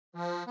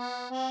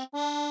Pablo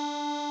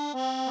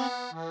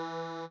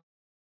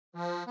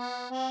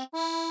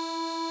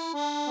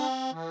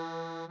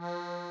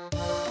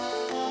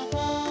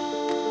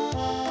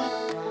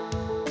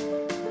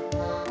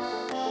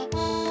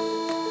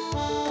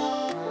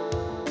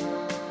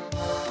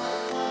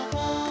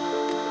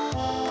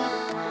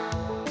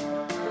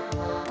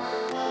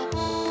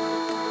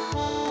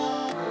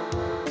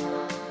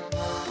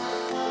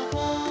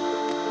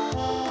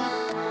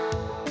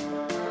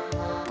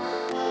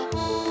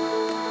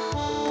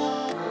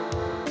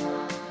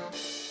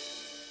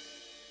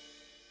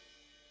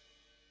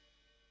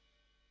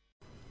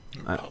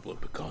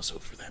Picasso,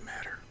 for that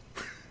matter.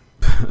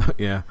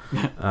 Yeah.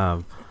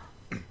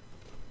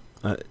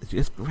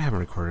 We haven't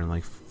recorded in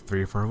like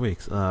 3 or 4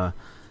 weeks. No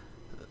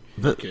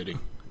kidding.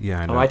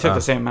 Yeah, I know. I took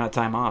the same amount of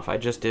time off. I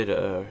just did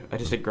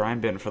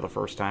Grind Bin for the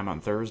first time on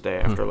Thursday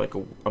after like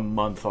a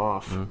month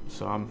off.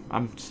 So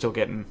I'm still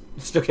getting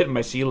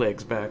my sea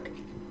legs back.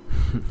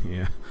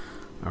 Yeah.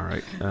 All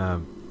right.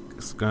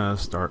 It's gonna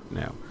start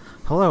now.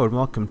 Hello and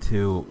welcome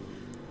to.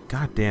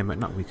 God damn it!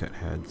 Not We Cut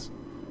Heads.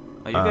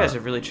 Oh, you guys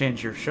have really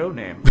changed your show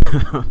name.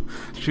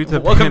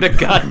 Welcome to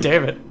God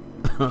damn it.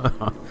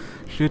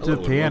 Shoot the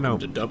piano. Welcome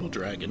to Double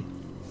Dragon.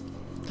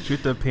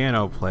 Shoot the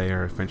Piano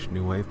Player, French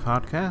New Wave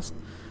podcast.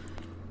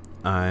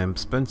 I'm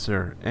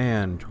Spencer,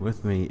 and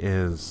with me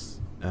is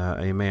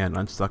a man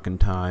unstuck in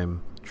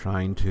time,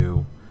 trying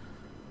to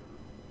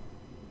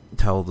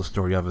tell the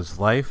story of his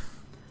life,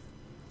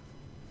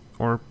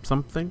 or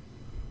something.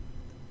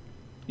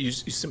 You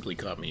simply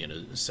caught me in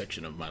a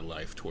section of my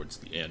life towards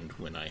the end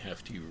when I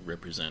have to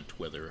represent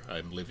whether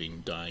I'm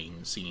living,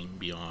 dying, seeing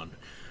beyond,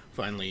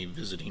 finally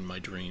visiting my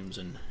dreams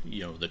and,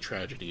 the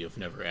tragedy of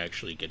never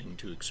actually getting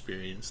to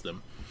experience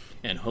them,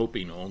 and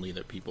hoping only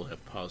that people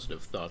have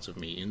positive thoughts of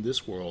me in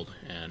this world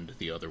and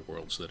the other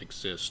worlds that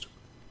exist.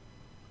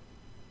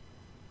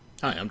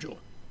 Hi, I'm Joel.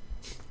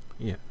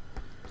 Yeah.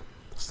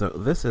 So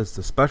this is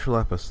the special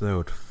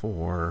episode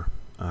for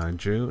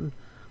June,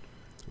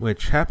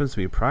 which happens to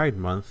be Pride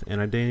Month, and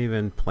I didn't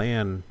even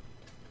plan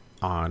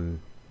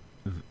on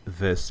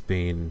this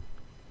being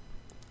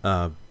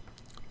the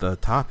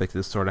topic.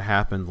 This sort of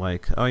happened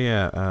like, oh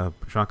yeah,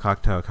 Jean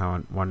Cocteau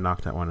kind of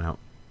knocked that one out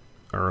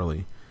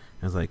early.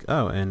 And it's like,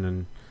 oh, and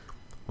then,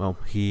 well,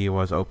 he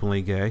was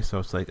openly gay, so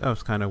it's like, oh,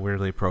 it's kind of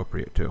weirdly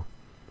appropriate too.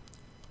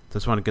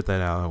 Just want to get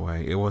that out of the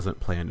way. It wasn't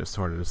planned, it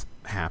sort of just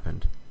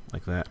happened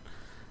like that.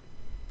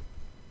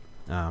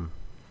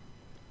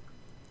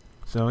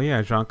 So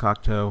yeah, Jean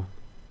Cocteau,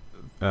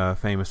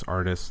 famous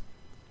artist,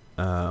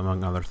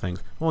 among other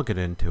things. We'll get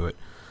into it,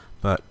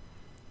 but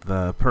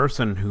the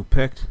person who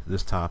picked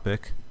this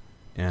topic,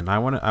 and I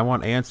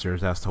want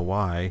answers as to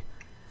why,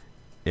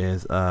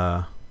 is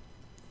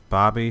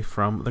Bobby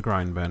from the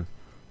Grind Bin.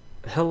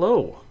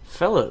 Hello,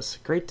 fellas.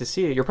 Great to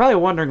see you. You're probably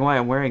wondering why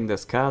I'm wearing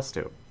this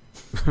costume.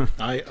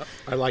 I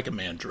like a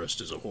man dressed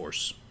as a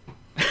horse.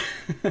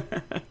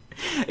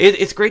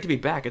 It's great to be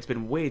back. It's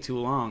been way too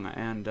long,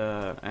 and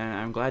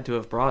I'm glad to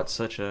have brought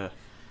such a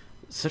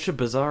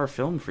bizarre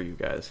film for you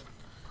guys.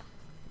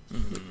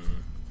 Mm-hmm.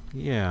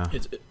 Yeah.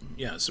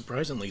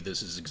 Surprisingly,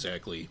 this is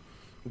exactly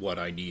what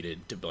I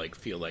needed to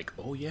feel like,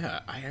 oh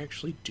yeah, I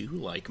actually do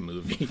like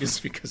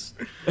movies because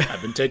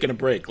I've been taking a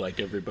break like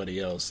everybody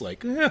else.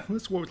 Like,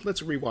 let's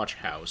rewatch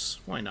House.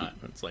 Why not?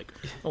 It's like,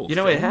 oh,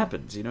 it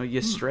happens.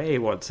 You stray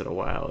once in a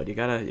while, and you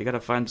gotta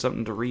find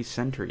something to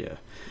recenter you.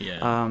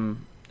 Yeah.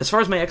 As far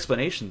as my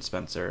explanation,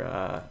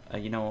 Spencer,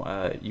 you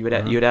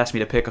had asked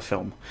me to pick a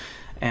film,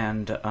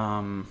 and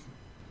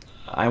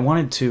I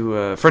wanted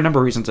to, for a number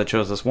of reasons I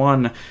chose this.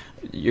 One,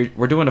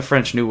 we're doing a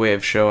French New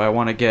Wave show. I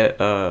want to get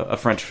a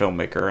French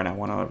filmmaker, and I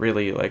want to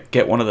really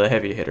get one of the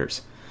heavy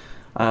hitters.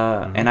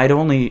 And I'd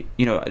only,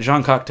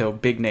 Jean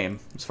Cocteau, big name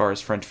as far as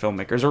French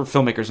filmmakers, or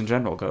filmmakers in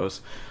general goes.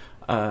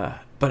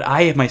 But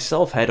I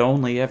myself had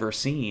only ever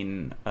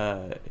seen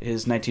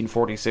his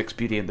 1946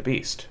 Beauty and the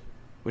Beast,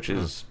 which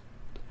is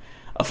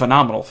a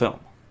phenomenal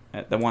film.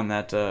 The one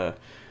that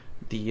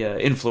the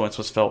influence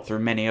was felt through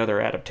many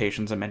other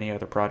adaptations and many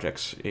other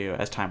projects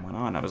as time went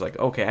on. I was like,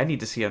 okay, I need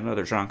to see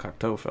another Jean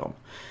Cocteau film.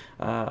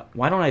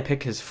 Why don't I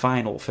pick his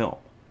final film?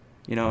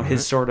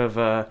 His sort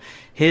of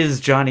his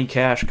Johnny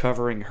Cash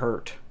covering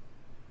Hurt.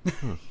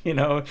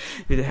 How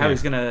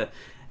he's gonna.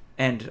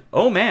 And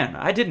oh man,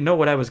 I didn't know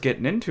what I was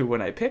getting into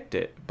when I picked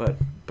it, but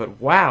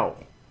wow.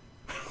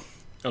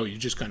 Oh, you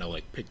just kind of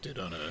picked it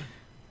on a.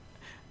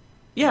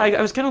 Yeah,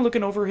 I was kind of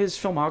looking over his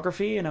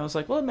filmography, and I was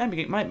like, well,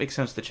 it might make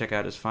sense to check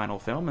out his final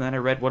film. And then I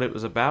read what it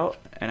was about,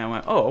 and I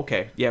went, oh,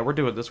 okay, yeah, we're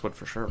doing this one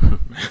for sure.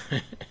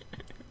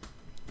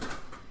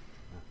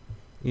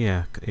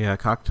 Yeah,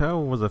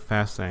 Cocteau was a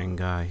fascinating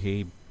guy.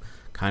 He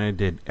kind of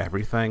did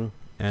everything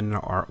in the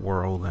art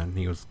world, and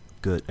he was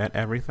good at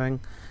everything.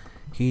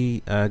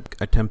 He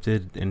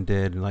attempted and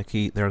did,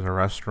 there's a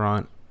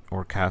restaurant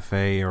or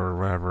cafe or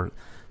whatever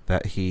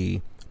that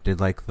he did,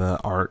 the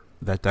art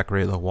that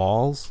decorated the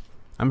walls.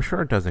 I'm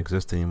sure it doesn't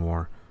exist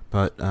anymore,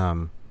 but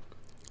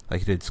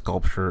he did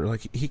sculpture.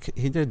 He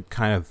did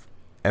kind of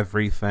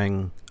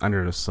everything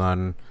under the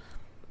sun,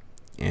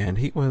 and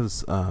he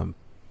was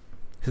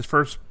his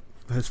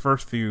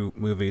first few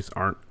movies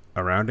aren't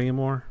around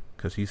anymore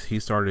because he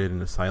started in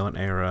the silent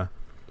era,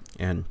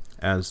 and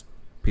as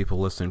people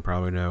listening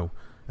probably know,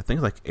 I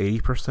think like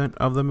 80%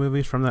 of the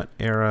movies from that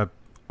era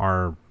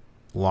are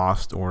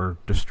lost or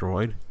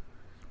destroyed.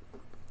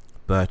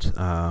 But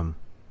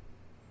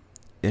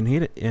and he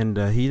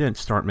didn't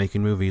start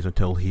making movies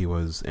until he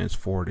was in his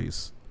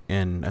 40s.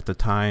 And at the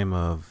time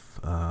of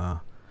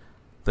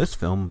this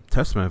film,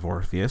 Testament of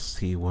Orpheus,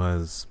 he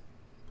was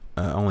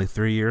only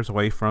 3 years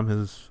away from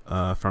his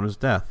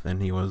death,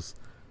 and he was,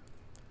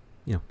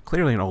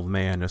 clearly an old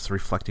man, just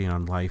reflecting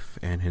on life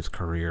and his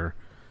career.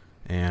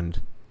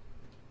 And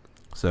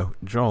so,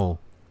 Joel,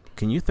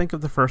 can you think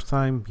of the first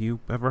time you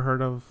ever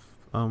heard of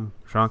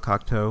Jean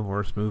Cocteau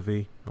or his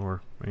movie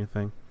or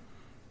anything?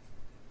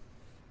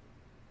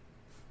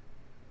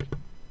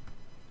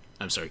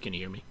 I'm sorry, can you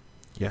hear me?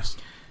 Yes.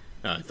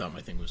 I thought my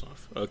thing was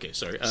off. Okay,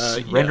 sorry.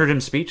 Rendered him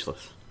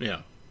speechless.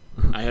 Yeah.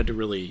 I had to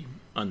really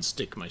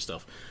unstick my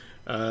stuff.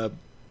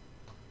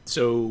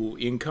 So,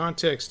 in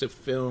context of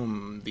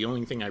film, the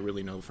only thing I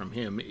really know from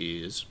him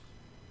is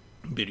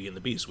Beauty and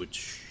the Beast,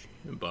 which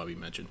Bobby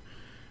mentioned.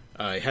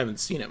 I haven't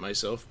seen it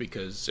myself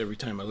because every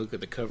time I look at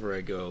the cover,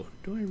 I go,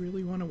 do I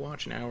really want to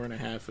watch an hour and a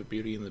half of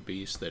Beauty and the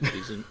Beast that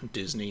isn't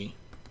Disney?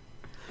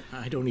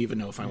 I don't even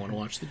know if I want to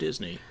watch the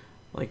Disney.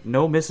 Like,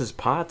 no Mrs.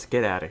 Potts,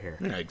 get out of here.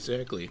 Yeah,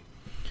 exactly.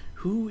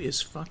 Who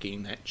is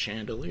fucking that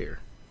chandelier?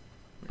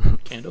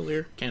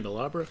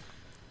 Candelabra?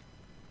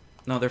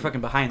 No, they're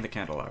fucking behind the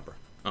candelabra.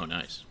 Oh,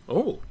 nice.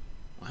 Oh,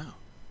 wow.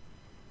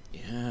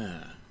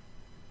 Yeah.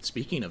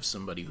 Speaking of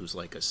somebody who's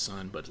like a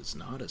son, but is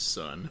not a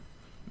son,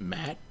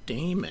 Matt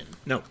Damon.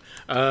 No.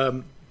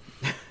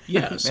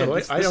 Yeah, Man, so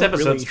this I don't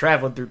episode's really...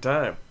 traveling through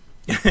time.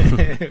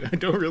 I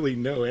don't really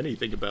know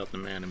anything about the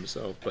man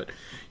himself, but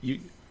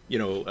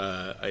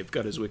I've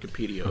got his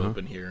Wikipedia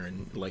open here,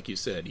 and like you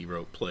said, he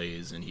wrote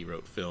plays, and he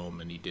wrote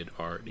film, and he did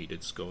art, and he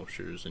did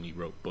sculptures, and he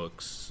wrote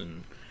books,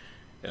 and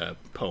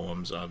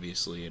poems,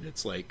 obviously, and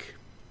it's like...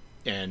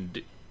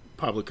 And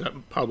Pablo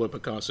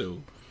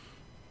Picasso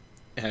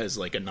has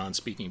like a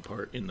non-speaking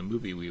part in the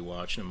movie we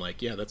watched, and I'm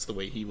like, yeah, that's the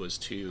way he was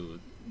too.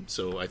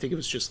 So I think it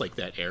was just like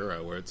that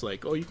era where it's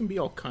like, oh, you can be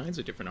all kinds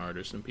of different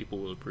artists and people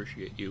will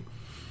appreciate you.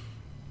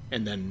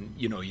 And then,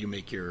 you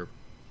make your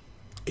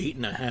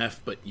 8.5,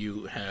 but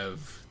you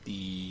have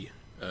the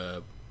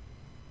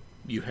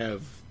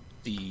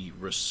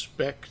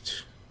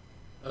respect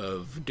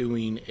of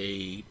doing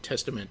a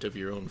testament of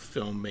your own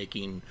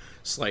filmmaking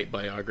slight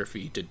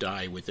biography to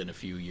die within a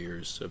few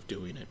years of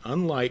doing it.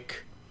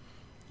 Unlike,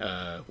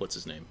 what's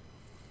his name?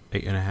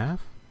 8.5?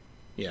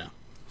 Yeah.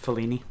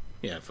 Fellini.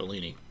 Yeah,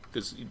 Fellini.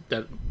 Because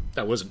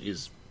that wasn't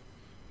his...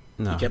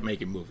 No. He kept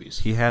making movies.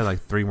 He had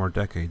like 3 more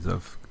decades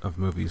of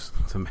movies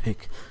to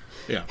make.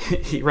 Yeah.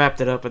 He wrapped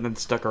it up and then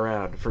stuck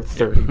around for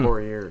 30 more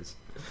years.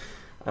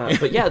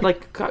 But yeah,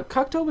 like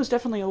Cocteau was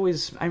definitely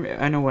always.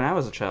 I know when I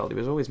was a child, he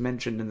was always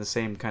mentioned in the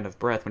same kind of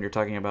breath when you're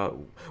talking about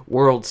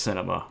world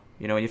cinema.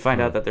 And you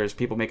find out that there's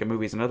people making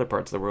movies in other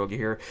parts of the world. You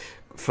hear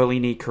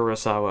Fellini,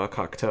 Kurosawa,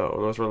 Cocteau.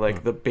 Those were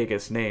like the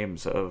biggest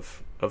names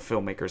of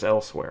filmmakers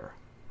elsewhere.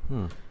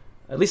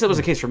 At least that was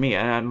the case for me.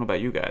 I don't know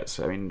about you guys.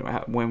 I mean,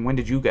 when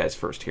did you guys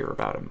first hear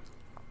about him?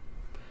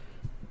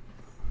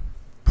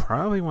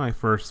 Probably when I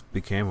first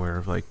became aware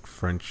of like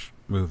French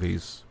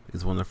movies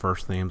is one of the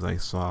first names I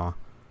saw.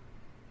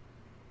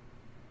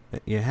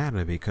 It had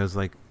to be because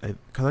I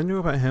knew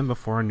about him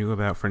before I knew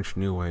about French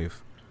New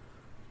Wave.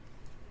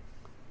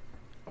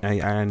 I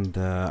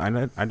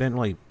didn't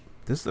really.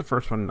 This is the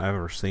first one I've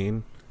ever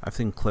seen. I've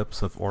seen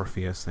clips of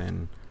Orpheus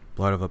and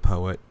Blood of a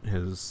Poet,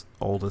 his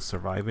oldest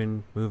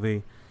surviving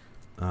movie,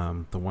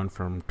 the one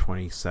from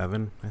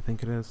 27, I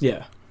think it is.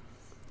 Yeah.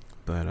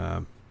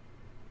 But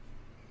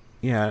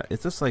yeah,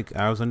 it's just like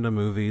I was into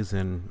movies,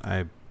 and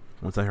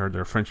once I heard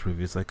they're French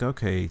movies, like,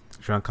 okay,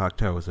 Jean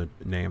Cocteau is a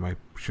name I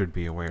should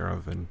be aware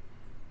of, and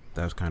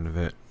that was kind of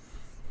it.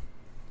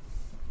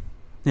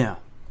 Yeah.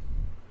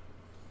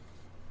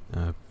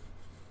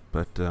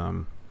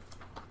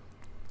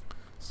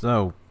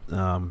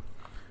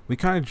 We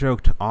kind of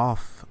joked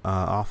off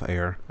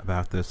air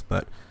about this,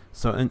 but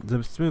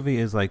this movie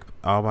is like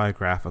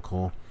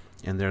autobiographical,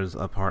 and there's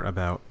a part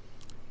about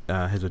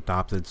his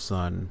adopted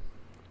son,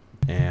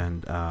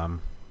 and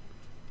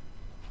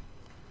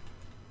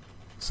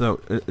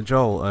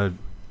Joel,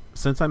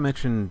 since I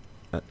mentioned,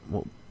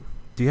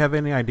 do you have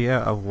any idea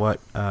of what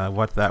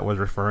that was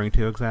referring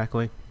to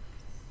exactly?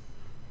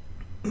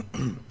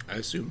 I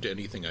assumed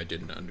anything I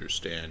didn't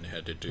understand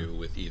had to do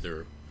with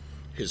either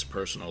his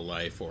personal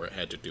life or it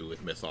had to do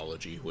with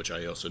mythology, which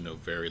I also know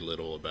very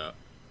little about.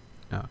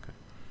 Oh, okay.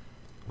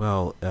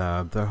 Well,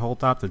 the whole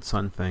adopted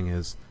son thing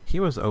is he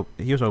was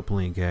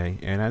openly gay,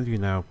 and as you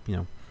know,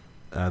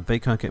 they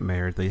couldn't get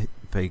married. They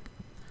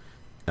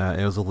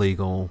it was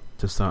illegal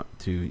to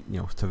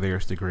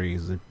various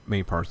degrees in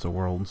many parts of the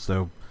world.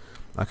 So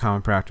a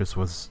common practice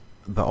was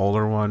the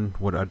older one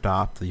would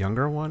adopt the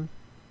younger one,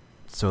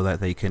 so that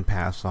they can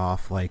pass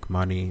off like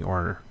money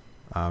or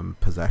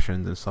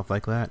possessions and stuff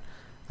like that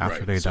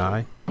after they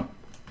die.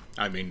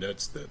 I mean,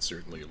 that's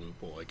certainly a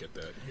loophole. I get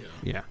that. Yeah.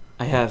 Yeah.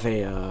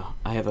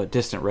 I have a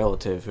distant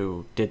relative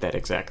who did that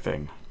exact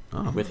thing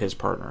with his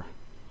partner.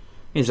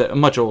 He's a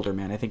much older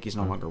man. I think he's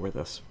no longer with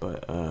us,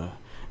 but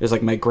it was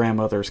like my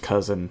grandmother's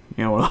cousin,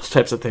 one of those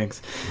types of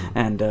things.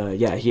 And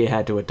he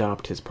had to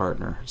adopt his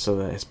partner so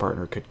that his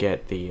partner could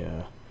get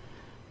the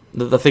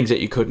things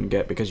that you couldn't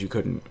get because you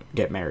couldn't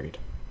get married.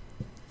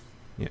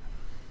 Yeah,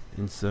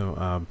 and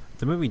so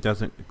the movie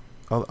doesn't.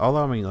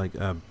 Although I mean, like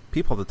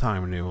people at the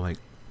time knew, like,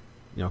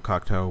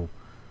 Cocteau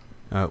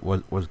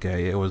was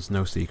gay. It was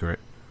no secret,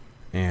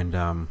 and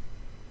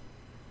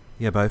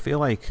but I feel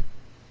like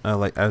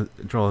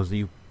Joel, as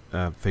you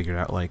figured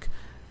out, like,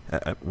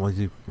 was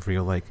you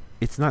feel like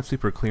it's not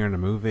super clear in the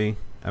movie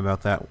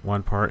about that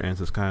one part, and it's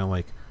just kind of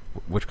like,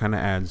 which kind of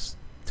adds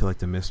to like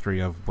the mystery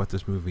of what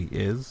this movie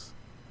is,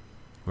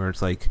 where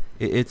it's like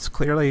it's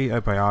clearly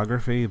a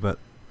biography, but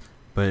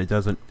it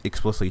doesn't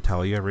explicitly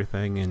tell you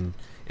everything, and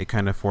it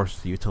kind of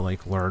forces you to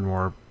like learn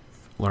more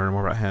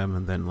about him,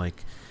 and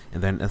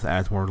then it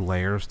adds more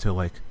layers to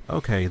like,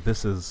 okay,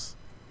 this is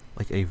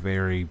like a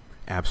very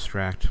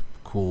abstract,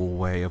 cool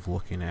way of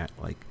looking at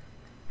like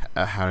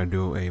how to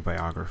do a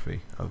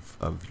biography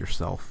of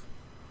yourself.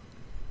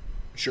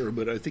 Sure,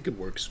 but I think it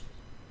works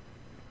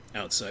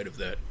outside of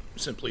that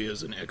simply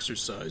as an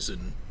exercise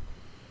in,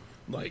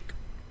 like,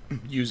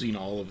 using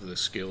all of the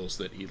skills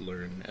that he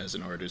learned as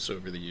an artist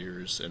over the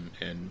years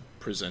and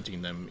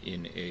presenting them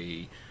in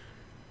a,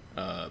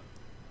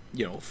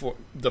 for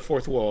the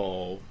fourth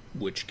wall,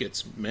 which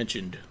gets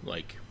mentioned,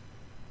 like,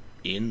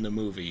 in the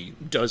movie,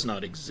 does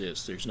not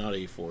exist. There's not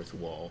a fourth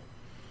wall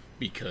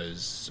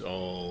because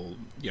all,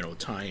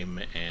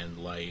 time and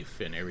life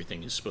and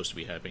everything is supposed to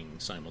be happening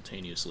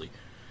simultaneously.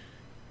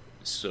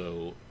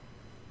 So,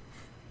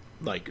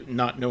 like,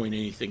 not knowing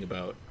anything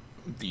about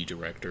the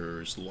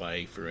director's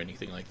life or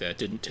anything like that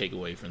didn't take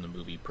away from the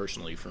movie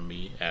personally for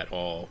me at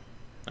all.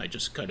 I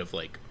just kind of,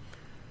 like,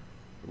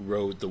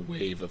 rode the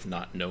wave of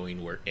not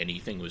knowing where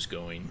anything was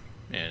going,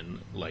 and,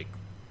 like,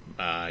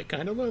 I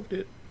kind of loved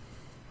it.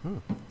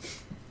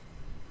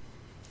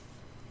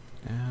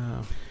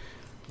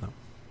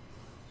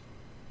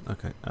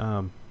 Okay.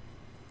 All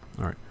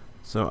right.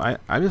 So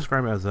I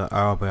describe it as an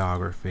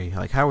autobiography.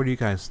 Like, how would you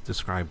guys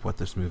describe what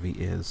this movie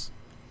is?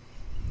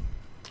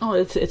 Oh,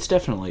 it's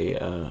definitely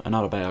an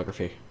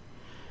autobiography,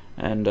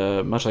 and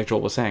much like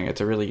Joel was saying, it's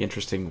a really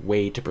interesting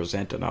way to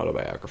present an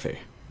autobiography.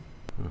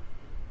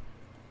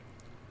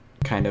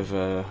 Kind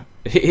of,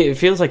 it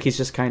feels like he's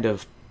just kind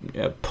of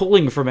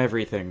pulling from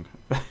everything,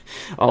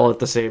 all at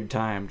the same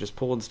time, just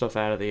pulling stuff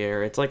out of the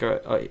air. It's like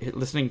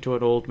listening to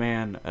an old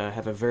man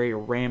have a very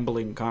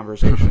rambling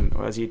conversation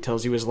as he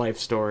tells you his life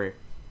story.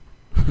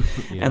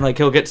 Yeah. And like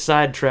he'll get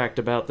sidetracked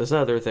about this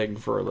other thing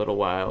for a little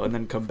while and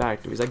then come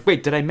back to it. He's like,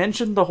 wait, did I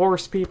mention the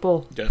horse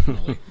people?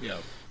 Definitely. Yeah.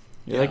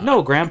 You're like,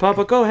 no, Grandpa,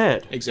 but go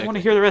ahead. Exactly. I want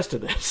to hear the rest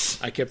of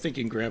this. I kept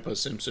thinking Grandpa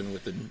Simpson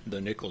with the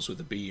nickels with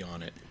a B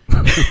on it.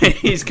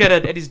 He's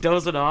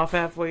dozing off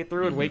halfway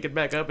through and waking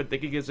back up and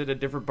thinking it's in a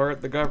different part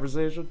of the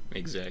conversation.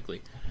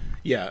 Exactly.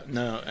 Yeah,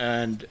 no,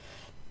 and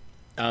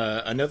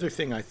another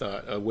thing I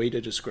thought, a way to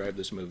describe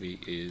this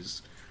movie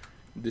is,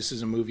 this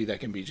is a movie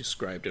that can be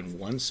described in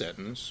one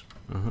sentence,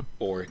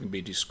 or it can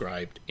be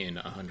described in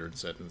 100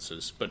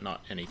 sentences, but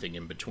not anything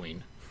in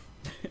between.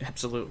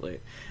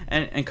 Absolutely.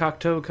 And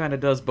Cocteau kind of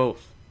does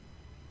both.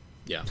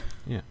 Yeah.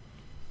 Yeah.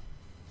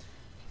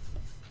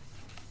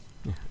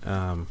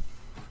 I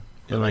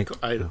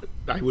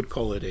would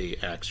call it a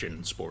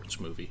action sports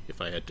movie if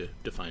I had to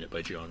define it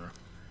by genre.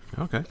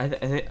 Okay.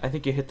 I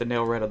think you hit the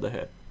nail right on the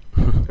head.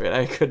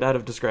 I could not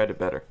have described it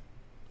better.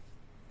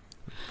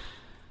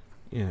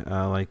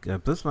 Yeah,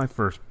 this is my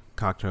first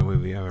Cocteau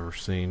movie I've ever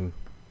seen,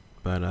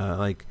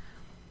 but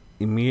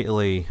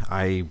immediately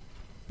I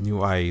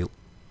knew I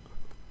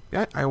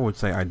would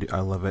say I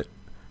love it.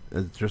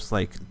 It's just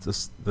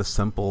the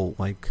simple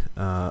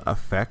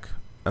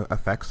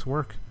effects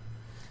work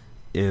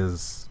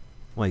is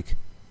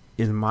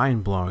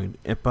mind blowing.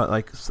 But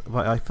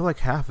I feel like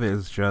half of it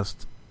is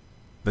just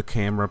the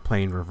camera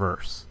playing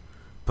reverse.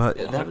 But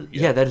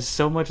that is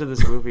so much of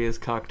this movie is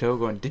Cocteau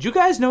going, did you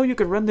guys know you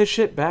could run this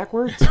shit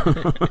backwards?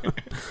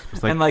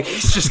 And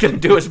he's just going to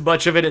do as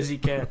much of it as he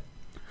can.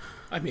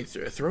 I mean,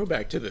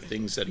 throwback to the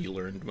things that he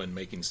learned when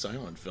making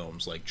silent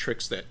films, like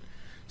tricks that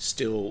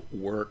still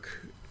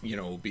work,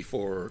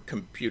 before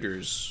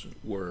computers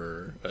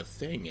were a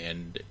thing.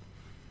 And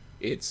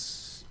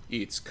it's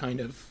kind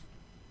of,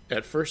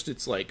 at first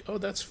it's like, oh,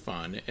 that's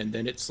fun. And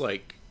then it's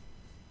like,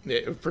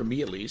 for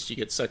me at least, you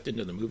get sucked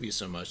into the movie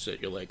so much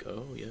that you're like,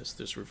 oh yes,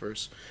 this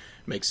reverse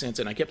makes sense.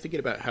 And I kept thinking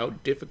about how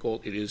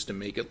difficult it is to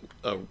make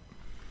a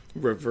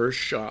reverse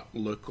shot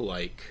look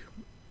like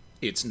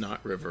it's not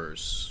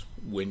reverse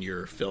when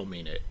you're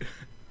filming it,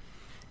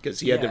 because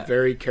he had to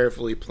very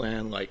carefully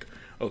plan,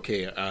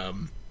 okay,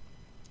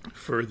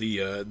 for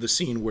the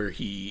scene where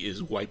he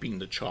is wiping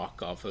the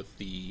chalk off of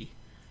the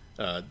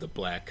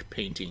black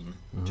painting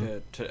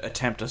to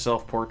attempt a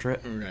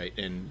self-portrait, right,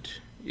 and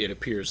it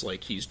appears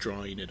like he's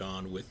drawing it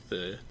on with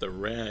the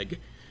rag.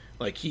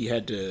 Like, he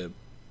had to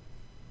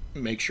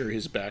make sure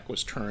his back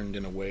was turned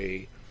in a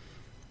way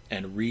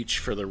and reach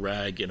for the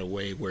rag in a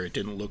way where it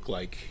didn't look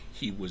like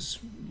he was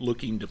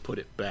looking to put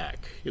it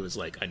back. It was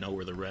like, I know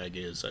where the rag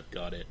is, I've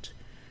got it.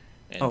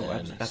 And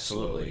then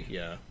absolutely. Slowly,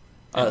 yeah.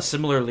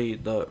 Similarly,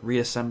 the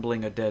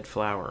reassembling a dead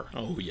flower.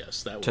 Oh,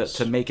 yes, that was...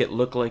 To make it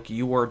look like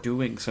you are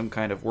doing some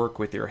kind of work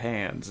with your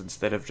hands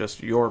instead of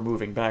just you're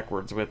moving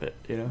backwards with it,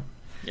 you know?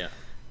 Yeah.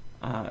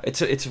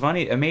 It's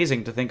funny,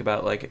 amazing to think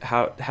about, like,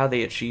 how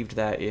they achieved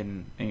that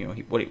in, you know,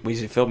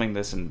 was he filming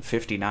this in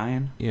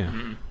 59? Yeah.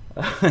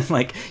 Mm-hmm.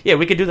 Like, yeah,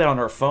 we could do that on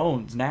our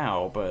phones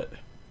now, but,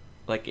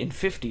 like, in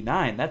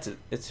 59,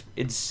 it's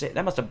insane.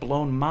 That must have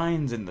blown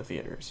minds in the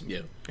theaters.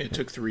 Yeah, it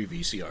took 3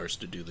 VCRs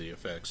to do the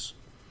effects.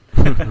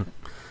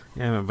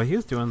 Yeah, but he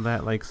was doing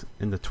that, like,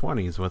 in the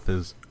 20s with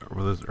his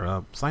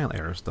silent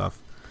era stuff,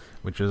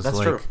 which is, That's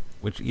like, true.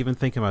 which even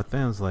thinking about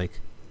then is,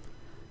 like,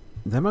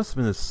 that must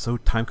have been so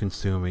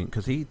time-consuming,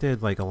 because he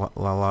did, like, a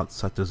lot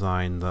set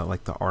design,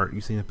 the art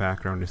you see in the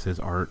background is his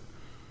art,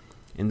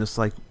 and just,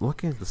 like,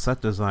 looking at the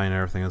set design and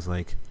everything is,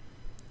 like,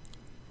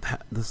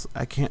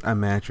 I can't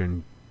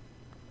imagine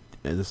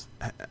just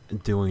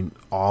doing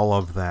all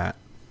of that,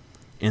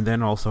 and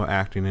then also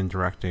acting and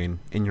directing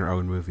in your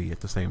own movie at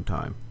the same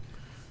time.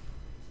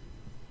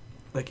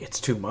 Like, it's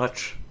too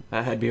much.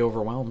 I'd be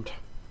overwhelmed.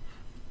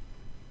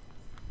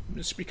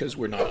 It's because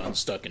we're not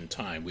unstuck in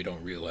time. We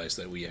don't realize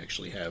that we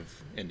actually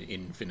have an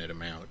infinite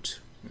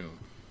amount, you know,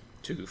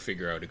 to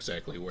figure out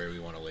exactly where we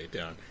want to lay it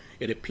down.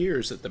 It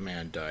appears that the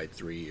man died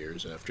 3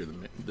 years after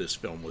this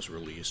film was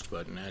released,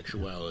 but in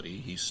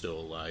actuality, he's still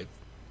alive.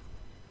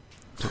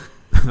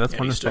 That's and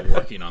one he's of still the,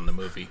 working on the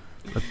movie.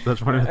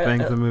 that's one of the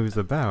things the movie's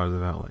about. Is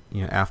about, like,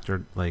 you know,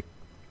 after like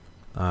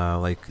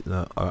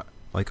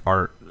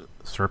art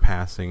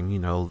surpassing, you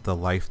know, the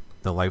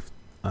lifespan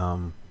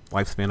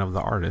of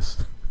the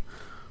artist.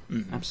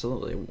 Mm-hmm.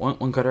 Absolutely.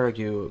 One could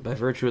argue, by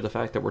virtue of the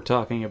fact that we're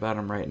talking about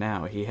him right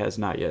now, he has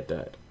not yet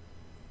died.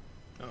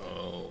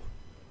 Oh.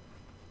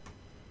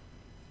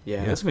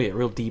 Yeah, this is going to be a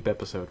real deep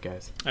episode,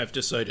 guys. I've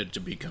decided to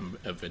become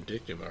a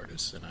vindictive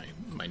artist, and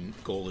my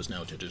goal is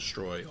now to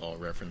destroy all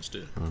reference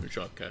to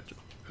Jacques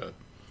Cocteau.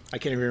 I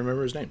can't even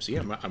remember his name. See,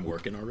 I'm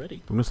working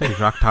already. I'm going to say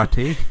Jacques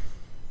Tati.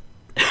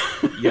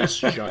 Yes,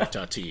 Jacques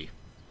Tati.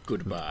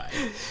 Goodbye.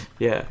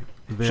 Yeah.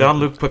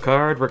 Jean-Luc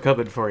Picard, we're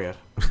coming for you.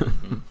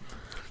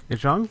 Is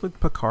Jean-Luc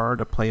Picard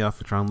a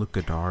playoff of Jean-Luc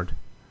Godard?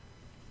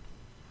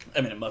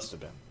 I mean, it must have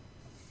been.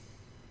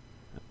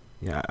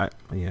 Yeah, I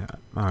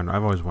don't know.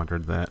 I've always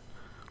wondered that.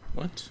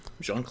 What?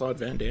 Jean-Claude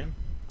Van Damme?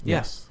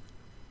 Yes.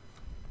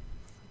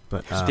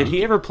 But did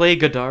he ever play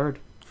Godard?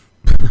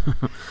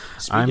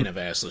 Speaking of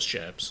assless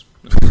chaps.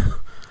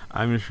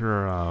 I'm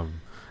sure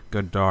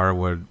Godard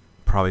would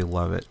probably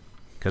love it,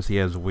 because he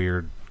has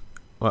weird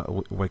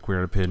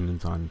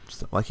opinions on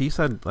stuff. Like, he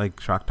said,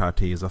 like, Jacques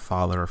Tati is a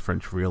father of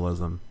French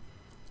realism,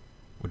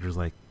 which is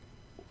like,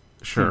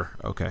 sure,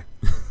 okay.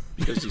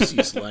 Because he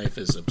sees life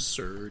as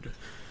absurd.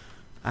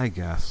 I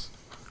guess.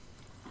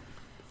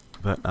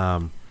 But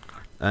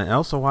and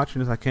also watching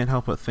this, I can't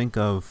help but think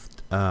of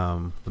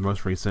the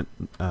most recent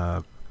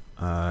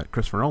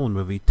Christopher Nolan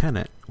movie,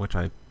 Tenet, which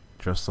I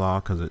just saw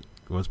because it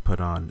was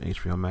put on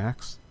HBO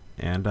Max,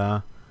 and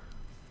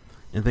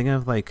thinking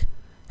of, like,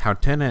 how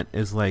Tenet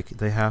is, like,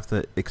 they have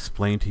to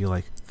explain to you,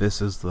 like,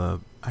 this is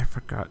I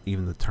forgot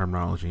even the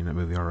terminology in that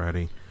movie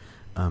already.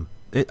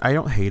 I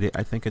don't hate it.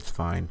 I think it's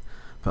fine,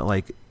 but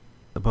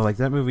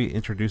that movie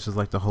introduces,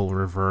 like, the whole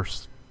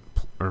reverse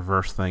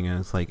thing, and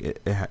it's like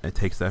it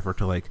takes the effort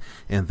to, like,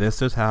 and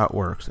this is how it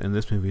works. And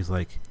this movie's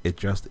like, it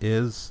just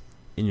is,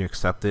 and you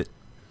accept it,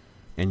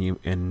 and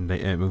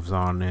it moves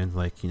on, and,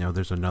 like, you know,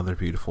 there's another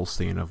beautiful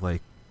scene of,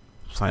 like,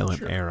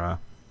 silent era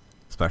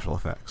special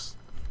effects.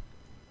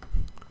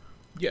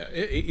 Yeah,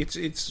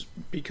 it's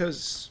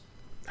because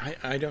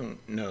I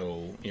don't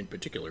know in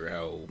particular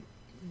how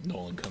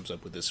Nolan comes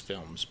up with his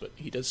films, but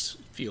he does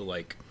feel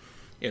like,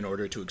 in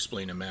order to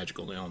explain a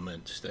magical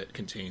element that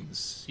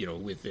contains, you know,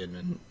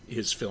 within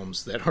his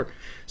films that are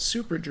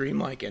super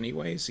dreamlike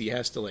anyways, he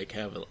has to, like,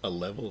 have a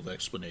level of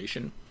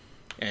explanation.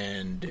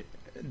 And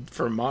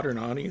for modern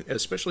audience,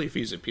 especially if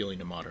he's appealing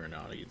to modern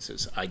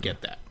audiences, I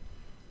get that.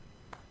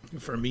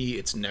 For me,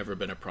 it's never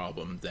been a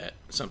problem that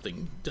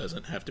something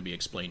doesn't have to be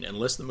explained,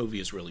 unless the movie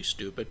is really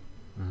stupid.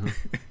 Mm-hmm.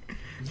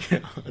 You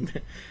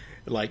know,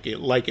 like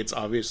it's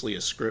obviously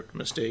a script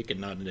mistake and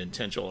not an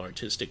intentional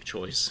artistic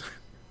choice.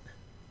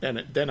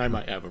 Then I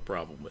might have a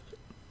problem with it.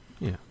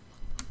 Yeah.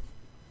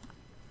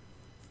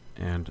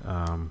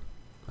 And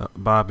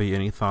Bobby,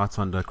 any thoughts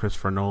on the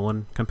Christopher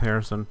Nolan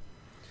comparison?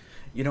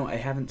 You know, I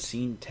haven't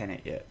seen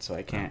Tenet yet, so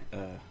I can't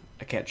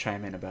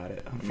chime in about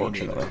it,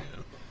 unfortunately.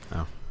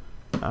 Oh.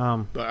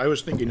 But I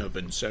was thinking of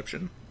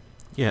Inception.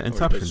 Yeah,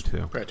 Inception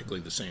too. Practically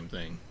the same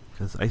thing.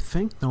 Because I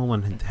think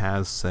Nolan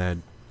has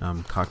said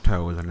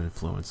Cocteau was an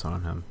influence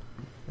on him,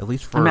 at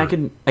least for. I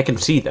mean, I can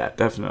see that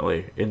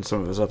definitely in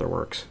some of his other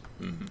works.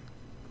 Mm-hmm.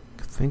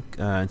 I think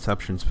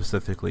Inception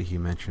specifically, he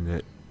mentioned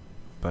it,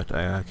 but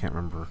I can't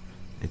remember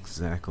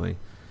exactly.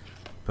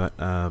 But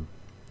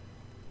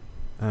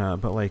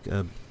like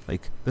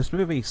like this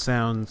movie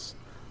sounds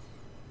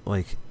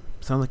like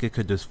it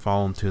could just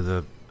fall into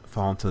the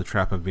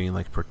trap of being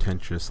like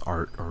pretentious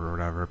art or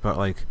whatever, but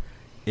like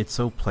it's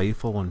so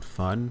playful and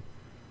fun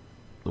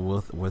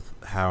with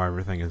how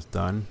everything is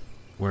done,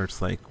 where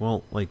it's like,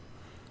 well, like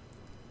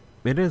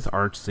it is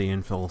artsy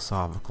and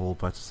philosophical,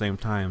 but at the same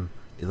time,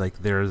 like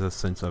there is a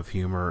sense of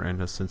humor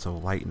and a sense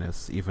of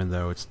lightness, even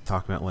though it's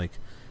talking about like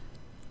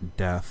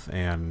death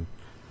and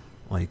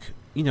like,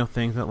 you know,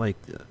 things that like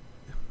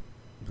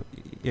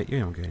yeah, you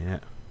know, I'm getting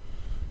it.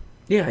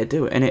 Yeah, I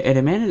do, and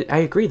I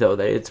agree though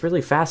that it's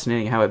really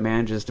fascinating how it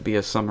manages to be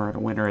a summer and a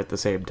winter at the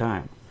same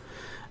time,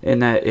 in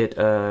that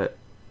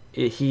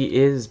he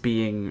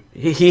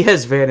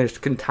has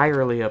vanished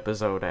entirely up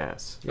his own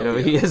ass. You know,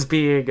 he is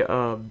being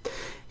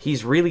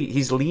he's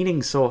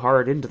leaning so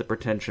hard into the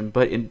pretension,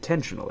 but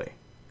intentionally.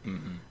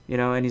 Mm-hmm. You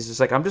know, and he's just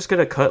like, I'm just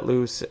gonna cut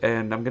loose,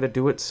 and I'm gonna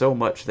do it so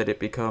much that it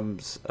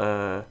becomes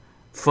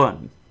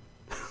fun.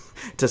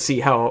 To see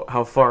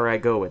how far I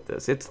go with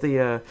this. It's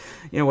the,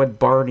 you know, when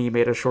Barney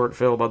made a short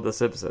film on The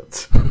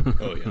Simpsons.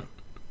 Oh, yeah.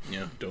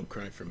 Yeah, don't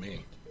cry for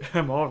me.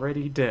 I'm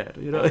already dead.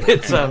 You know,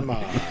 it's... Am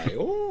I?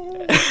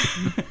 Oh.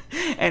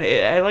 And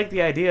I like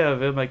the idea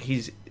of him, like,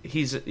 he's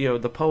you know,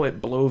 the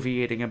poet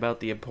bloviating about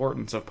the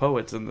importance of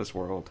poets in this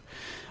world.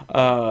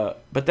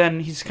 But then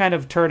he's kind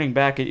of turning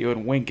back at you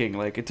and winking,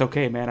 like, it's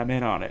okay, man, I'm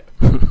in on it.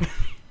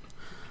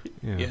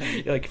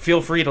 Yeah. Like, feel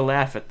free to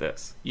laugh at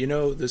this. You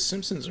know, The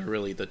Simpsons are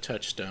really the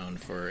touchstone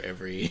for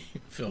every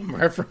film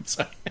reference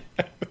I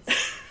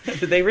have.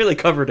 They really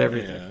covered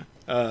everything.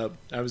 Yeah.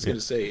 I was going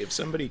to say, if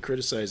somebody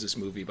criticized this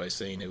movie by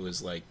saying it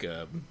was like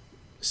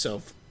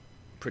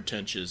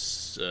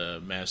self-pretentious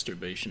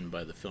masturbation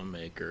by the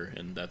filmmaker,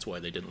 and that's why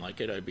they didn't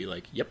like it, I'd be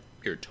like, yep,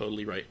 you're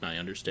totally right, and I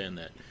understand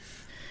that.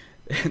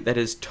 That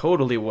is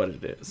totally what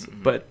it is.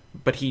 Mm-hmm.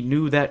 But he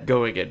knew that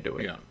going into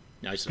it. Yeah.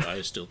 I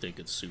still think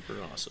it's super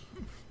awesome.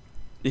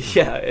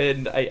 Yeah,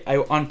 and I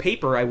on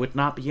paper, I would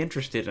not be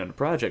interested in a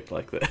project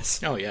like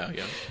this. Oh, yeah,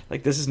 yeah.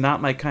 Like, this is not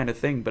my kind of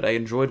thing, but I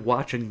enjoyed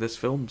watching this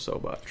film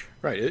so much.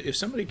 Right. If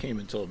somebody came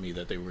and told me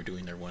that they were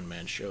doing their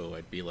one-man show,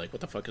 I'd be like,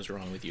 what the fuck is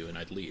wrong with you? And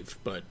I'd leave.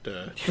 But,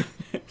 no,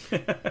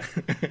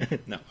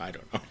 I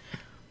don't know.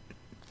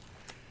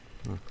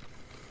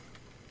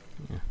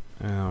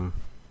 Yeah.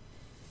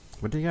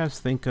 What do you guys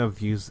think of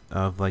the use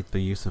of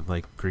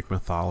like Greek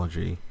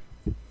mythology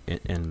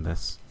in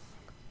this?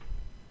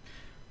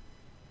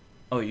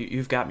 Oh,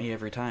 you've got me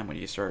every time when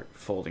you start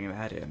folding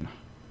that in.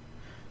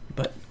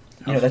 But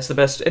you know, that's the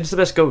best. It's the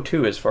best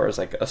go-to as far as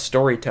like a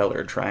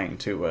storyteller trying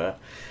to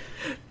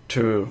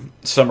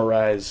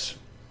summarize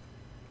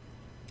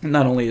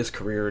not only his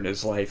career and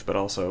his life, but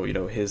also, you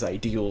know, his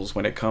ideals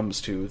when it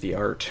comes to the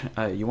art.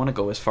 You want to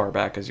go as far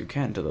back as you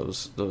can to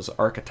those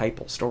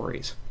archetypal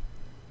stories.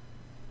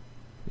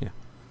 Yeah.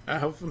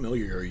 How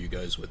familiar are you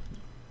guys with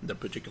the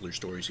particular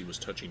stories he was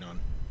touching on?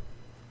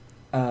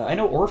 I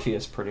know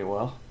Orpheus pretty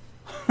well.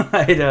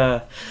 I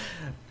know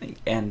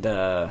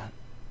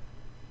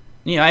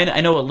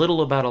a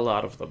little about a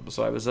lot of them.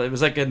 So it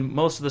was like in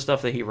most of the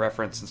stuff that he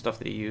referenced and stuff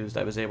that he used,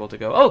 I was able to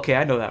go, oh, okay,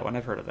 I know that one.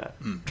 I've heard of that.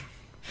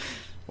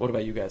 What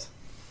about you guys?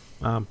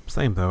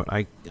 Same though.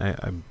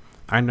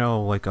 I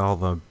know like all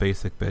the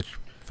basic bitch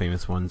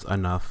famous ones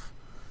enough,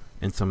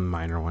 and some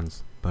minor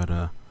ones, but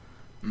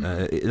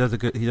he does a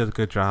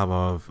good job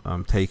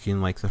of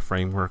taking like the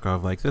framework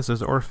of like, this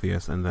is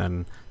Orpheus, and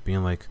then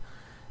being like,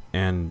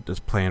 and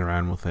just playing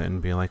around with it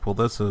and being like, well,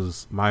 this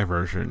is my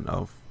version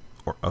of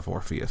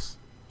Orpheus,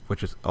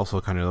 which is also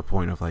kind of the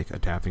point of like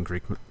adapting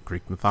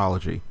Greek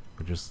mythology,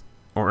 which is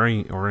or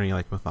any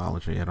like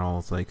mythology at all.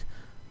 It's like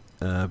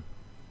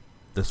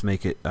just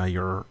make it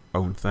your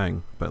own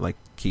thing, but like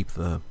keep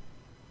the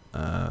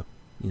you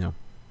know,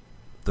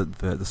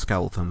 the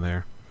skeleton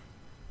there.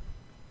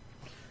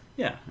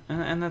 Yeah,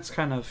 and that's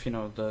kind of, you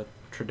know, the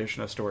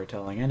tradition of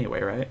storytelling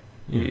anyway, right?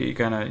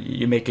 Yeah.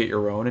 You make it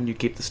your own and you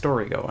keep the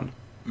story going.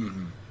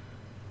 Mm-hmm.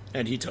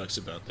 And he talks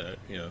about that,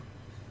 you know,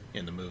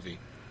 in the movie.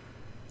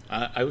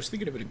 I was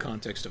thinking of it in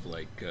context of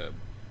like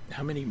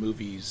how many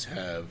movies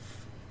have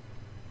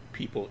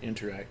people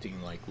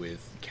interacting like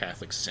with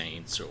Catholic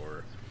saints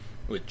or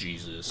with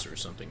Jesus or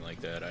something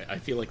like that. I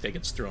feel like that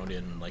gets thrown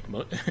in like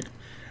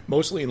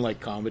mostly in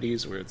like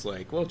comedies where it's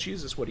like, well,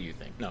 Jesus, what do you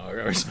think? No,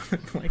 or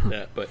something like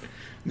that. But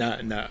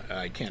not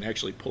I can't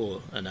actually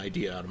pull an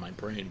idea out of my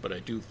brain. But I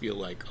do feel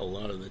like a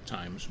lot of the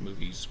times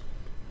movies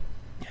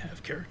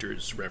have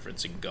characters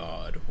referencing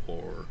God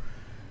or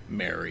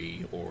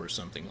Mary or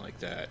something like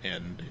that,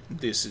 and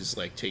this is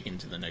like taken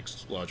to the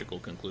next logical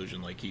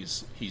conclusion. Like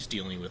he's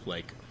dealing with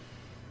like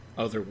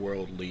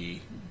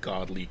otherworldly,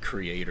 godly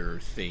creator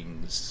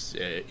things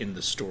in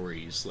the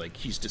stories. Like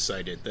he's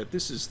decided that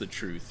this is the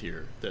truth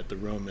here, that the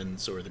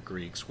Romans or the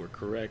Greeks were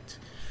correct,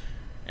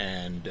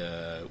 and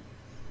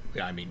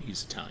I mean,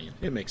 he's Italian.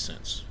 It makes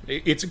sense.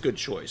 It's a good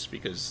choice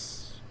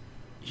because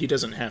he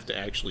doesn't have to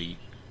actually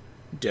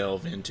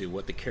delve into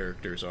what the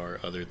characters are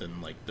other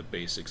than like the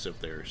basics of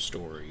their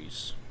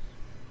stories,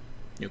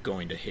 you know,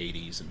 going to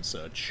Hades and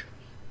such.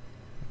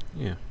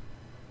 Yeah,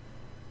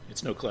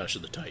 it's no Clash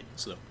of the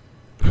Titans though.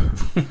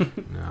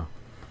 No.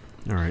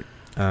 All right.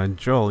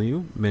 Joel,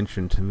 you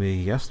mentioned to me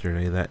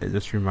yesterday that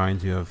this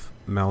reminds you of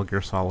Metal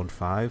Gear Solid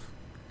 5.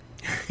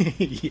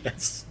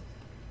 Yes.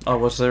 Oh,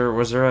 was there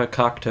a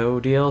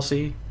Cocteau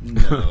DLC?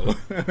 No.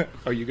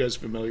 Are you guys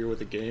familiar with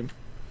the game?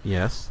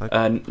 Yes.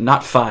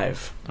 Not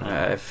 5.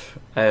 Oh.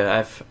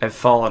 I've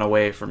fallen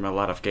away from a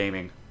lot of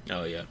gaming.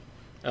 Oh yeah.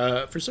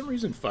 For some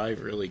reason,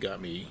 5 really got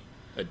me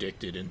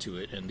addicted into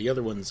it, and the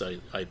other ones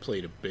I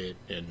played a bit,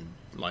 and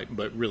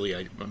but really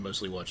I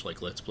mostly watched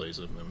like Let's Plays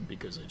of them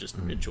because I just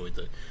enjoyed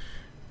the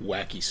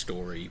wacky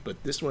story.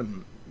 But this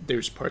one,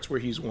 there's parts where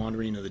he's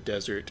wandering in the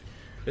desert.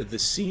 The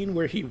scene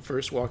where he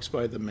first walks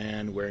by the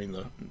man wearing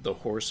the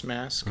horse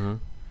mask,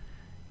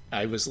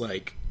 I was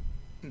like,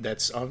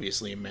 that's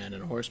obviously a man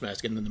in a horse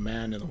mask. And then the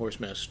man in the horse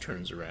mask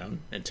turns around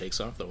and takes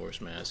off the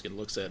horse mask and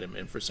looks at him.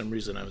 And for some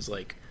reason, I was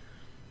like,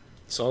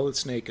 Solid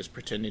Snake is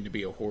pretending to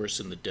be a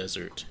horse in the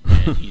desert,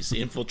 and he's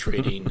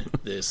infiltrating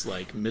this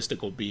like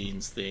mystical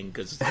beings thing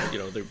because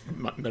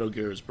Metal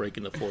Gear is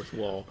breaking the fourth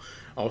wall.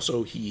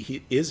 Also,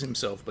 he is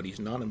himself, but he's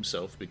not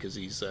himself because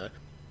he's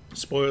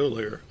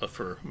spoiler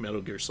for Metal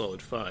Gear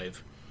Solid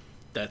 5.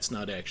 That's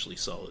not actually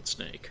Solid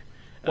Snake.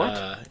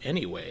 What?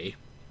 Anyway.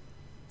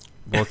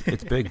 Well,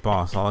 it's Big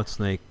Boss. Solid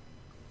Snake.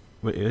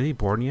 Wait, is he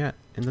born yet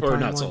in the timeline? Or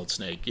not Solid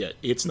Snake yet.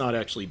 It's not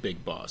actually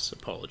Big Boss.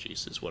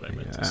 Apologies, is what I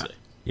meant to say.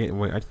 Yeah,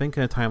 wait, I think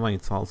in the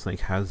timeline Solid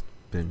Snake has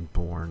been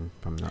born.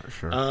 I'm not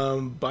sure.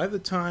 By the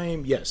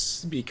time,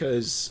 yes,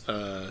 because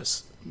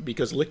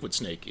Liquid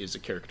Snake is a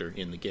character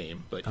in the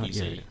game, but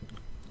he's a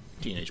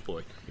teenage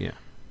boy. Yeah.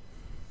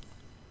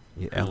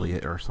 Yeah,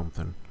 Elliot or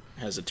something.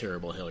 Has a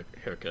terrible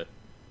haircut.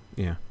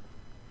 Yeah.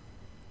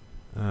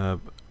 But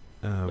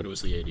it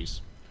was the 80s.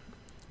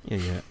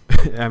 Yeah.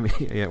 I mean,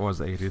 yeah, it was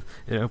the 80s.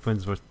 It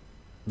opens with...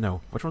 No,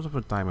 which one's up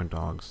with Diamond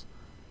Dogs?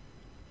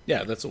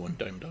 Yeah, that's the one,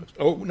 Diamond Dogs.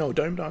 Oh, no,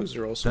 Diamond Dogs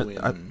are also in...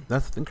 I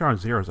think Ground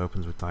Zeroes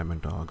opens with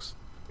Diamond Dogs.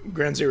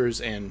 Ground Zeroes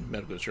and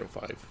Metal Gear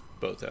 5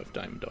 both have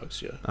Diamond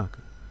Dogs, yeah.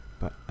 Okay.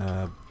 But,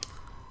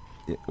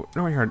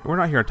 we're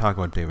not here to talk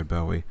about David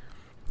Bowie.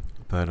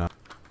 But,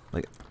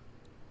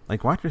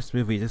 like, watch this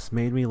movie just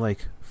made me,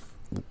 like,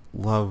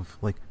 love...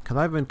 Like, because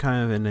I've been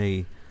kind of in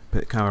a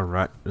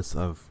rut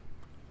of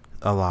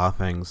a lot of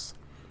things.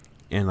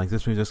 And, like,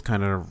 this movie just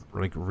kind of,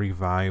 like,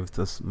 revived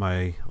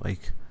my,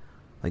 like...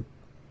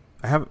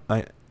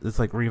 it's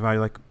like revive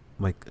like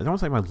I don't want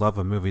to say my love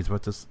of movies,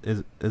 but this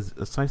is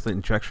a nice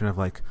injection of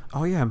like,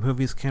 oh yeah,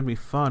 movies can be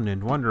fun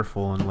and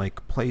wonderful and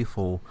like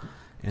playful,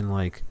 and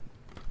like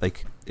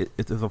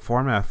it's a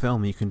format of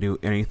film you can do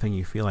anything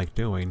you feel like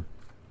doing.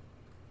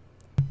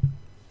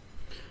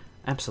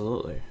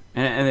 Absolutely,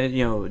 and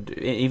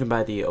even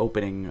by the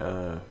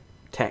opening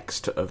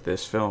text of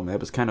this film, that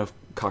was kind of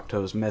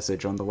Cocteau's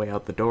message on the way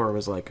out the door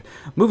was like,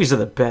 movies are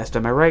the best,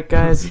 am I right,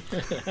 guys?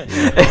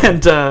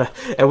 and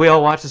we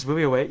all watched this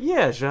movie and went,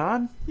 yeah,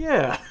 Jean,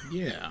 yeah.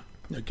 Yeah.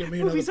 Now give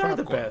me movies another are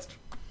the popcorn. best.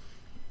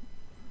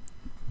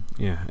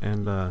 Yeah,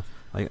 and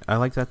I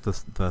like that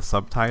the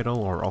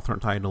subtitle or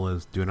alternate title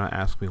is "Do Not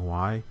Ask Me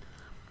Why,"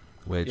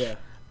 which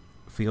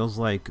feels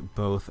like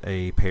both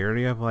a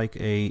parody of like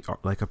a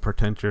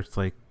pretentious,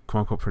 like quote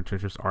unquote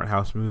pretentious art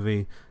house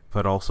movie,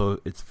 but also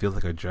it feels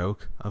like a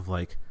joke of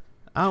like,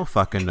 I don't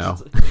fucking know.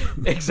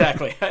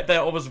 Exactly. That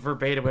almost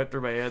verbatim went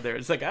through my head there.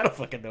 It's like, I don't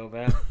fucking know,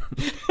 man.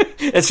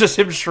 It's just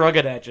him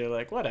shrugging at you,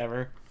 like,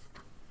 whatever.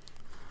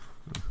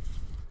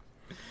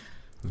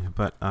 Yeah,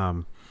 but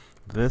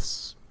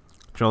this,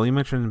 Joel, you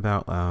mentioned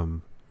about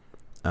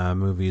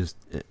movies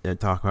that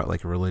talk about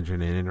like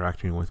religion and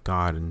interacting with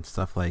God and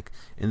stuff like.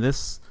 And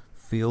this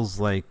feels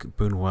like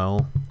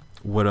Buñuel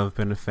would have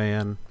been a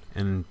fan.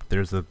 And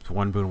there's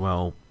one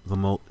Buñuel,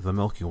 the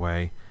Milky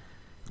Way,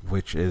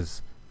 which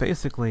is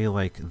basically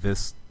like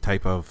this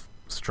type of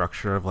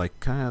structure of like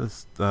kind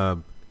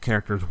of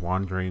characters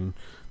wandering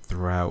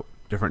throughout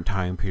different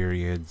time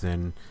periods,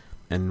 and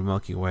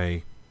Milky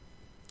Way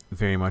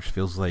very much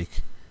feels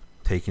like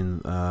taking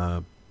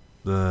the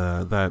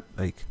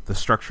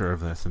structure of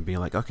this and being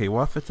like, okay,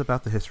 what if it's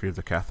about the history of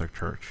the Catholic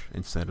Church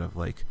instead of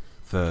like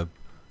the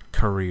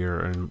career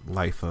and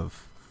life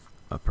of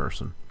a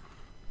person?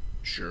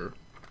 Sure.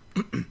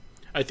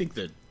 I think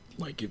that,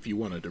 like, if you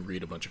wanted to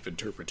read a bunch of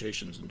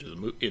interpretations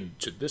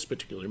into this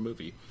particular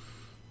movie,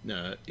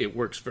 it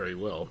works very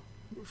well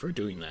for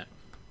doing that.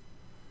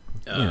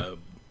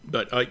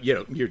 But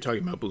you're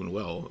talking about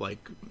Buñuel,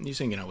 like he's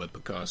hanging out with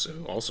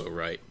Picasso, also,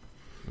 right?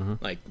 Mm-hmm.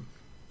 Like,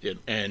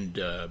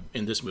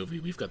 in this movie,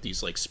 we've got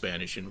these like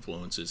Spanish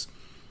influences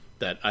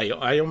that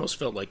I almost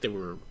felt like they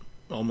were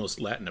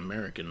almost Latin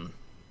American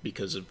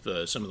because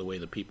of some of the way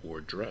the people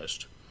were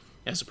dressed,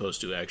 as opposed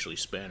to actually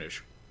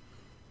Spanish.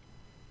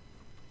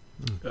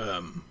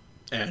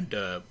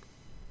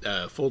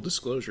 Full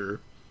disclosure,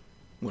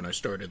 when I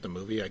started the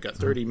movie, I got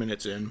 30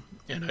 minutes in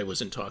and I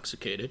was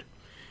intoxicated,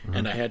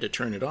 and I had to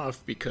turn it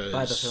off because...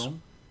 By the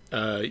film?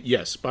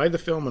 Yes, by the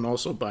film and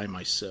also by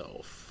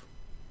myself.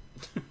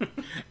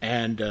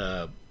 And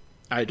I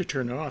had to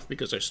turn it off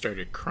because I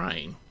started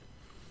crying,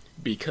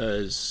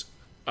 because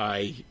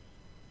I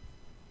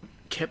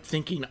kept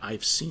thinking,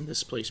 I've seen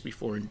this place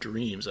before in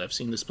dreams. I've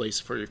seen this place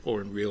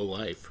before in real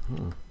life.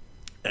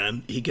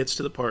 And he gets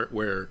to the part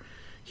where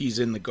he's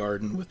in the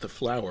garden with the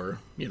flower,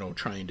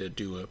 trying to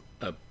do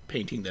a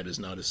painting that is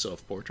not a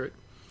self-portrait.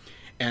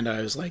 And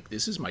I was like,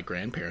 this is my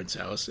grandparents'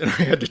 house. And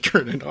I had to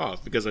turn it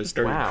off because I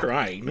started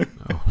crying.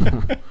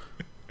 Oh.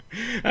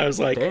 I was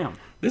like, damn.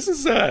 This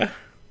is a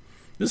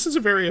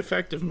very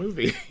effective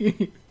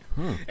movie.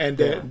 And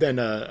then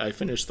I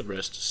finished the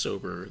rest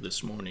sober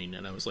this morning,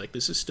 and I was like,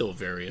 this is still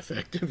very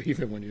effective,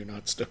 even when you're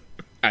not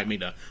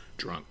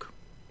drunk.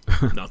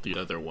 Not the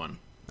other one.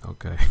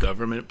 Okay.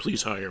 Government,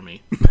 please hire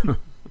me.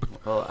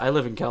 Well, I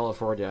live in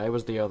California. I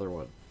was the other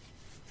one.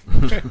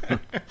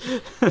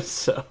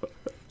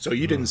 So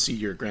you didn't see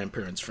your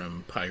grandparents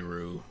from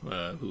Peru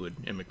who had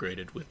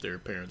immigrated with their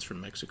parents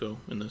from Mexico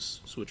in this,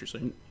 is what you're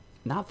saying?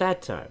 Not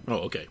that time. Oh,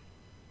 okay.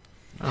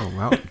 Oh,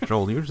 well,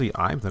 Joel, usually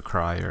I'm the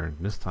crier.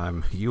 This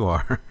time you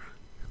are.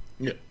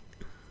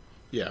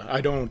 Yeah,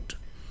 I don't...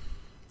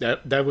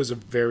 That was a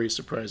very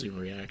surprising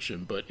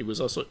reaction, but it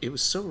was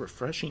so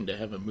refreshing to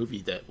have a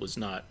movie that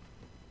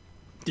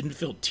didn't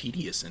feel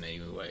tedious in any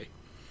way.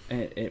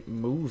 It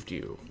moved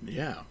you.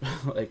 Yeah.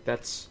 Like,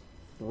 that's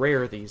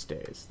rare these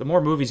days. The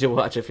more movies you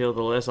watch, I feel,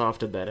 the less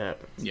often that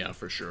happens. Yeah,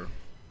 for sure.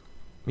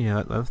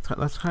 Yeah,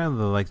 that's kind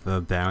of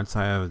the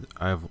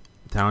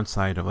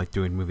downside of like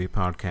doing movie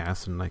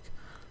podcasts and like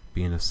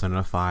being a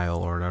cinephile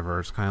or whatever.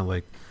 It's kind of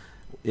like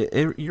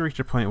you reach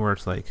a point where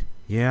it's like,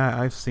 yeah,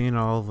 I've seen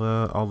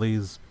all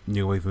these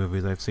new wave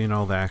movies, I've seen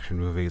all the action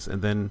movies,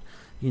 and then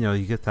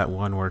you get that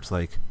one where it's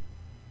like,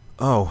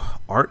 oh,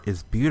 art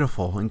is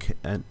beautiful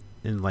and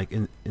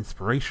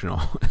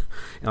inspirational,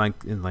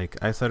 and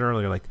like I said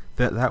earlier, like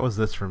that was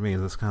this for me.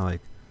 It's kind of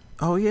like,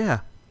 oh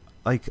yeah,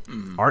 like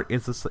art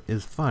is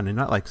fun, and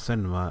not like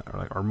cinema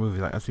or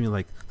movies. I mean,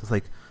 like just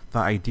like the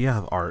idea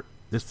of art.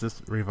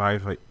 This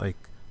revives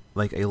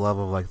like a love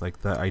of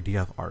like the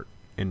idea of art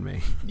in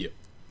me. Yeah.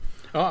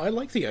 I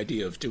like the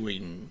idea of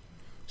doing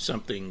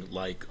something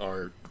like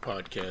our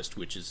podcast,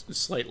 which is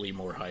slightly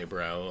more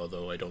highbrow,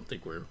 although I don't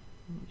think we're,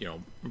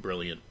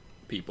 brilliant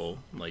people.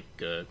 Like,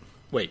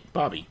 wait,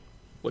 Bobby,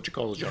 what's your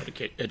college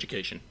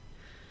education?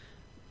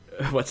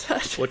 What's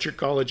that? What's your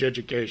college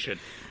education?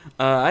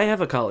 I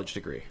have a college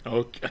degree.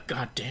 Oh,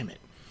 God damn it.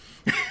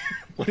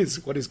 What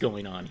is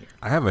going on here?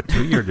 I have a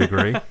 2-year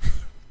degree.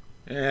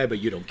 But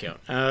you don't count.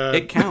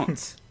 It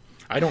counts.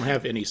 I don't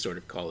have any sort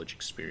of college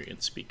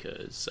experience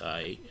because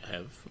I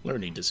have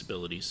learning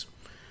disabilities.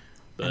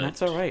 But and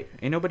that's all right.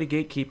 Ain't nobody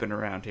gatekeeping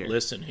around here.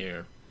 Listen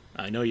here.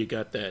 I know you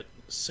got that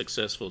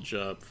successful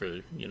job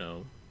for,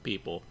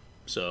 people.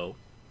 So,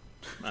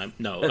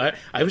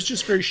 I was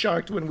just very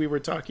shocked when we were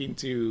talking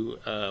to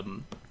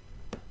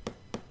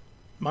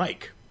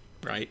Mike,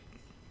 right?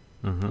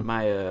 Mm-hmm.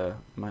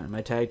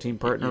 My tag team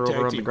partner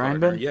over on the grind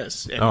bin?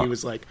 Yes. And he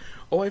was like,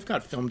 oh, I've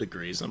got film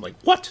degrees. I'm like,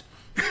 what?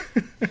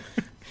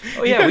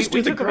 Oh yeah,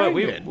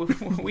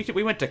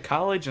 we went to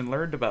college and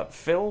learned about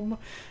film,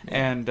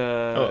 and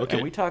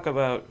and we talk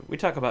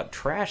about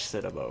trash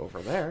cinema over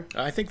there.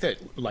 I think that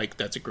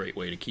that's a great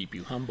way to keep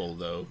you humble,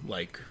 though.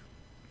 Like,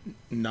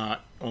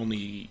 not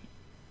only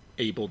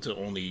able to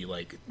only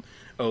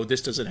oh,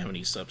 this doesn't have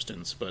any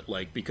substance, but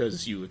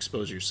because you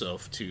expose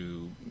yourself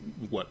to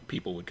what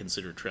people would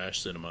consider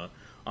trash cinema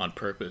on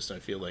purpose, I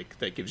feel like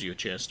that gives you a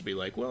chance to be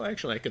like, well,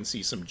 actually, I can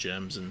see some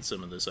gems in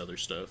some of this other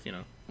stuff,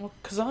 Well,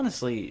 because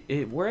honestly,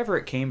 wherever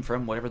it came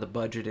from, whatever the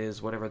budget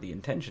is, whatever the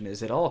intention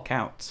is, it all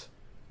counts.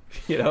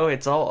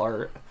 It's all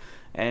art,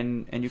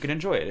 and you can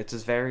enjoy it. It's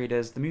as varied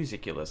as the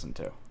music you listen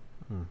to.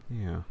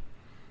 Yeah.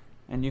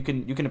 And you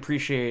can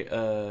appreciate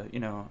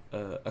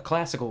a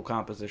classical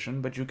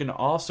composition, but you can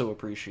also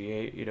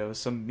appreciate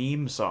some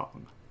meme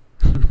song.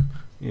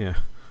 Yeah.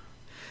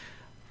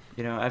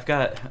 I've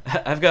got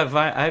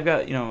vinyl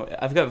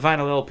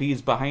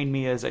LPs behind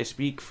me as I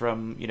speak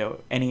from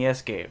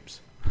NES games.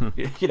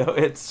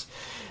 It's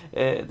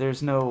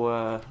there's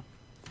no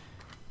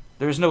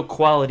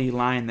quality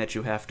line that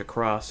you have to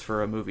cross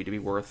for a movie to be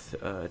worth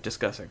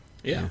discussing.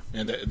 Yeah,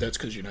 and that's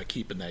because you're not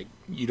keeping that.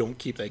 You don't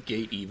keep that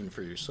gate even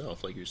for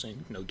yourself, like you're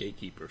saying. No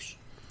gatekeepers.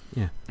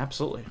 Yeah,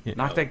 absolutely. Yeah.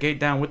 Knock that gate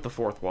down with the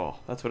fourth wall.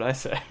 That's what I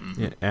say.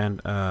 Yeah,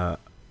 and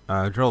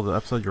Joel, the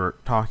episode you were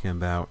talking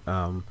about,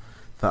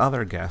 the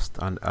other guest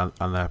on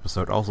that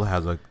episode also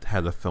has a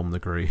film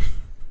degree.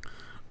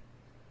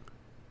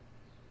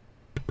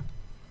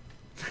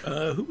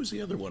 Who was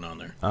the other one on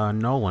there?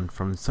 Nolan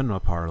from Cinema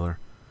Parlor.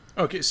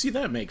 Okay, see,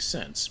 that makes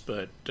sense.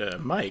 But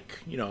Mike,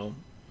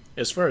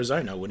 as far as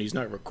I know, when he's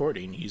not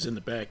recording, he's in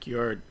the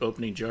backyard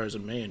opening jars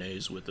of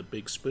mayonnaise with a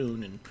big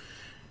spoon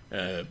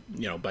and,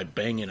 by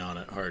banging on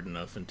it hard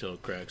enough until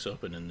it cracks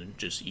open and then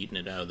just eating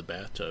it out of the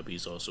bathtub,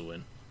 he's also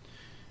in.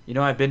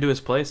 I've been to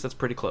his place. That's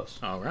pretty close.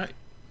 All right.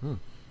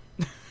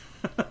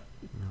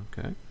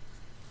 Okay.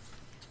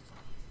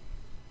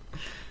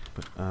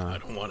 But, I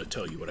don't want to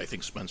tell you what I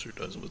think Spencer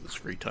does with his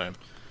free time.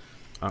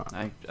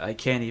 I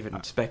can't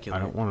even speculate.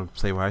 I don't want to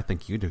say what I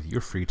think you do with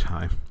your free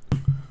time.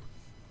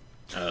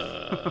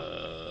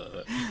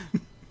 Oh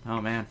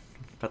man,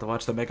 About to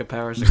watch the mega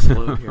powers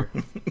explode here.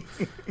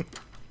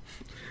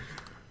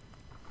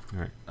 All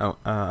right. Oh,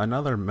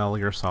 another Metal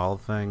Gear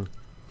Solid thing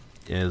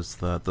is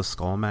the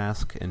skull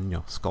mask and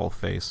skull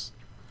face.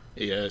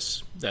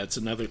 Yes, that's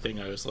another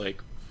thing. I was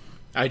like,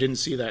 I didn't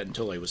see that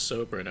until I was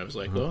sober, and I was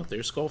like, well,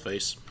 there's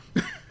Skullface.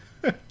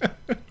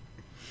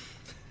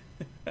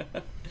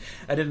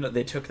 I didn't know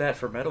they took that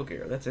for Metal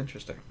Gear. That's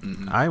interesting.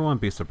 Mm-hmm. I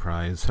wouldn't be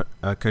surprised.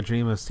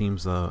 Kojima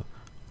seems to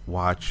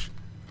watch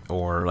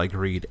or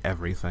read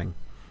everything.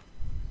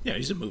 Yeah,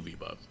 he's a movie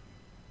buff.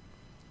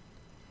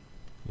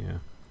 Yeah.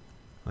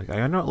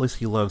 I know at least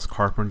he loves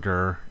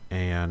Carpenter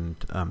and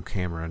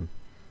Cameron,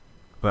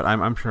 but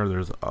I'm sure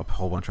there's a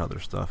whole bunch of other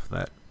stuff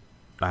that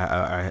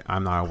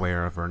I'm not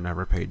aware of or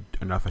never paid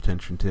enough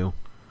attention to.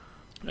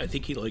 I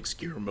think he likes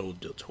Guillermo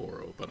del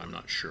Toro, but I'm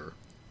not sure.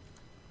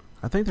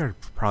 I think they're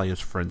probably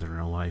just friends in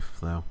real life,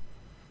 though.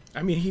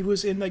 I mean, he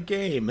was in the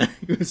game.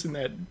 He was in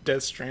that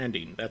Death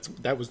Stranding.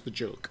 That was the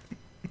joke.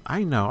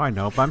 I know,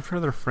 but I'm sure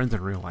they're friends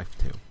in real life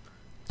too.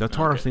 Del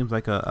Toro seems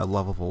like a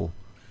lovable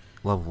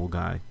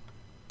guy.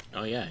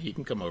 Oh yeah, he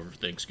can come over for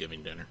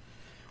Thanksgiving dinner.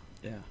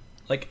 Yeah,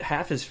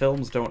 half his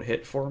films don't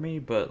hit for me,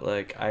 but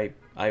I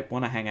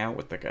want to hang out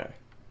with the guy.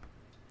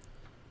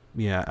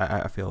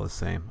 Yeah, I feel the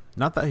same.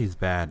 Not that he's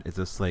bad. It's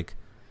just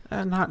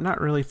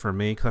not really for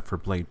me, except for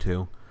Blade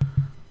 2.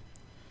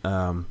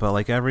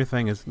 But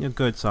everything is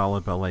good,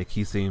 solid. But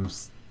he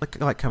seems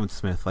like Kevin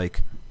Smith,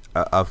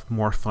 a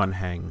more fun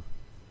hang.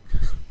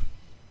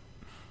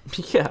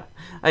 Yeah,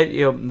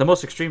 the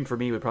most extreme for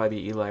me would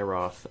probably be Eli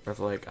Roth.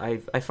 Of I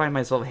find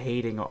myself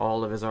hating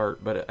all of his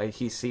art, but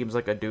he seems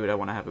like a dude I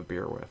want to have a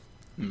beer with.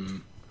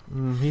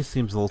 He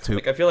seems a little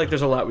too. I feel like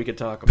there's a lot we could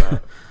talk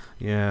about.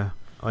 Yeah,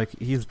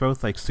 he's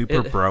both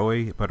super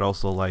bro-y, but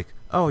also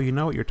oh, you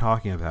know what you're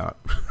talking about.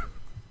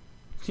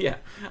 Yeah,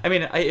 I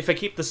mean, if I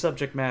keep the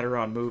subject matter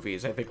on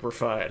movies, I think we're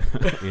fine.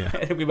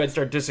 Yeah, we might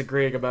start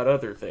disagreeing about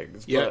other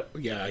things. Yeah,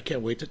 but... yeah, I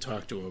can't wait to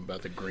talk to him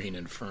about the Green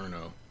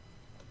Inferno.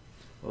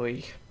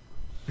 Oy.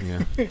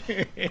 Yeah.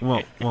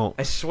 Well.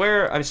 I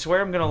swear,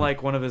 I'm gonna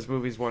like one of his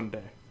movies one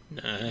day.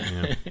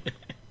 Yeah.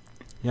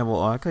 Yeah.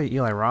 Well,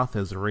 Eli Roth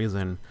is the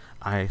reason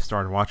I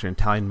started watching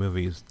Italian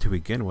movies to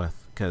begin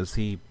with, because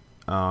he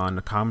on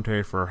the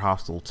commentary for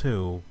Hostel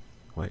 2.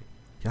 Wait,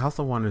 yeah,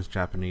 Hostel 1 is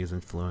Japanese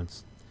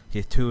influence.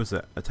 2 is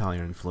an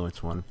Italian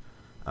influence one.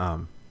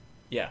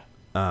 Yeah.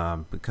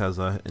 Because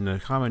in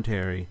the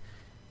commentary,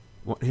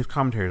 his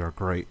commentaries are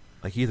great.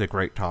 He's a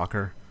great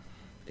talker,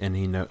 and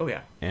he know. Oh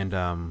yeah.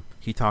 And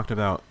he talked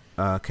about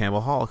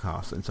Cannibal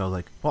Holocaust, and so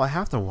well, I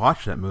have to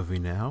watch that movie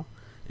now,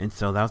 and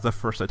so that was the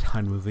first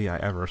Italian movie I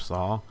ever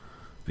saw,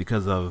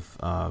 because of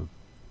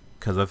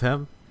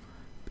him.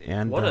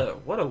 And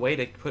what a way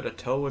to put a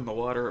toe in the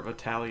water of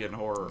Italian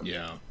horror.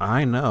 Yeah.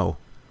 I know,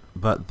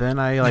 but then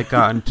I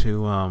got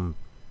into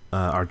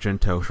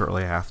Argento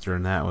shortly after,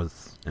 and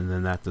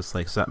then that just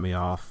set me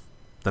off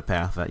the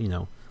path that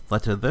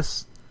led to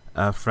this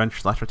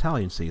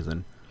French/Italian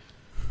season.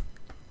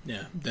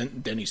 Yeah.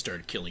 Then he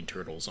started killing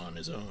turtles on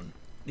his own.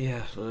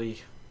 Yeah.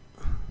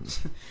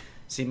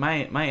 See,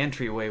 my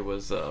entryway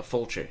was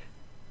Fulci.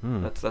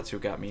 That's who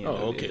got me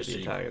into the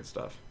Italian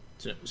stuff.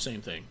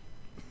 Same thing.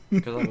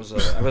 Because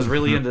I was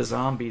really into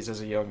zombies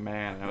as a young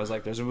man. I was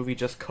like, there's a movie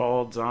just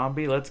called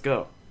Zombie, let's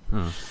go.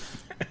 And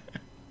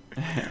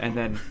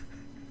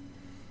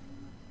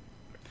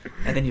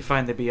then you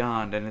find the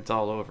Beyond, and it's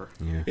all over.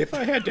 Yeah. If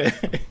I had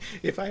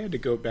to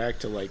go back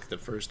to the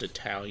first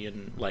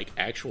Italian,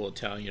 actual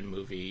Italian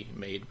movie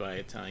made by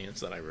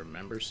Italians that I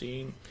remember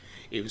seeing,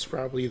 it was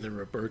probably the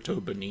Roberto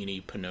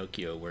Benigni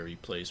Pinocchio, where he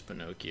plays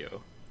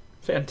Pinocchio.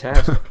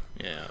 Fantastic.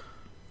 Yeah.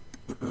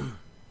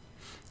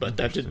 But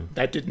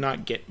that did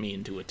not get me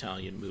into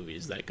Italian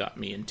movies. That got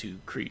me into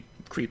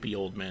creepy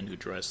old men who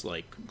dress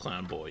like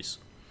clown boys.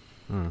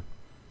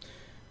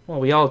 Well,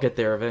 we all get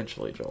there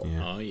eventually, Joel.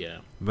 Yeah. Oh yeah.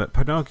 But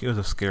Pinocchio is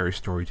a scary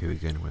story to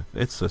begin with.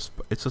 It's just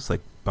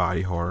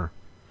body horror.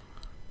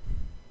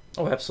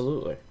 Oh,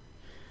 absolutely.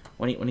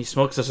 When he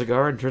smokes a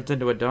cigar and turns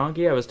into a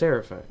donkey, I was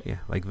terrified. Yeah,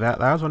 that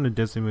was one of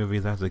the Disney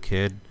movies as a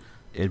kid.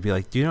 It'd be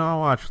do you want to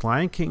watch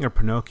Lion King or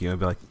Pinocchio? I'd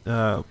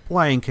be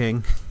Lion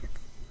King.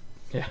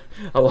 Yeah,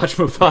 I'll watch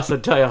Mufasa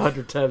die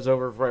 100 times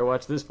over before I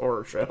watch this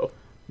horror show.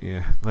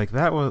 Yeah,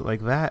 that was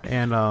that,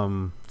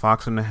 and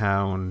Fox and the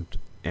Hound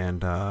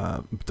and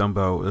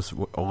Dumbo. This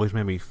always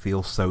made me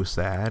feel so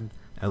sad.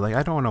 I was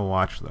I don't want to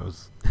watch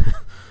those,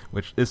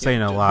 which is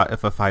saying a lot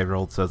if a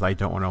 5-year-old says I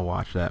don't want to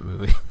watch that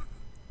movie.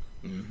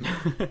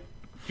 Mm-hmm.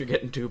 You're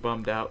getting too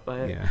bummed out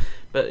by it. Yeah.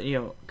 But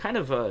kind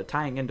of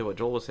tying into what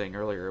Joel was saying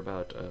earlier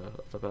about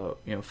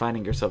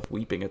finding yourself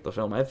weeping at the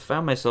film. I've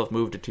found myself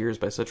moved to tears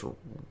by such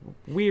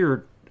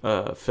weird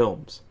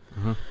films.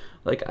 Mm-hmm.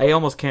 I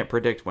almost can't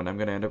predict when I'm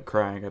going to end up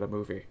crying at a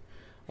movie.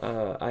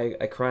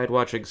 I cried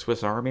watching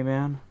Swiss Army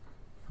Man.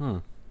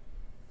 Do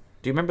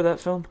you remember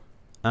that film?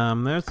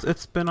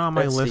 It's been on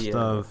my That's list the,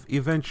 of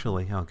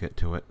eventually I'll get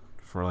to it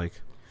for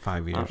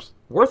 5 years.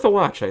 Worth a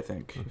watch, I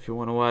think, if you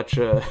want to watch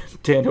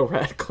Daniel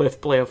Radcliffe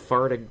play a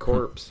farting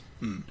corpse.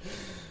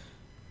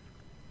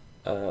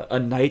 A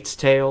Knight's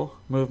Tale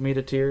moved me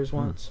to tears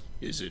once.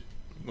 Is it?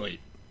 Wait,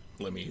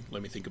 let me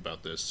think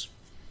about this.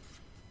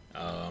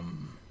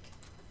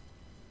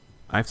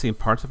 I've seen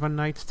parts of A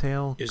Knight's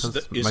Tale. Is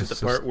it the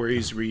part where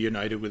he's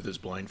reunited with his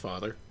blind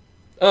father?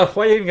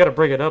 Why you even got to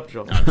bring it up,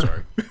 Joel? I'm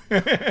sorry. I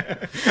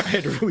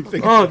had to really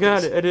think. Oh about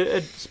God! this.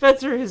 And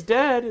Spencer, his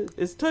dad,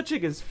 is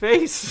touching his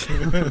face.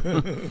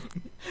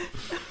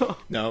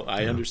 No,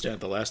 I understand.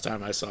 The last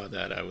time I saw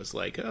that, I was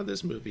like, "Oh,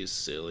 this movie is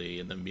silly,"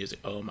 and the music.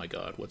 Oh my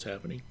God, what's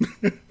happening?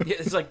 Yeah,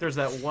 it's like there's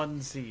that one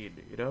scene,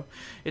 you know.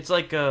 It's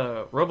like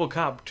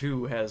RoboCop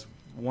 2 has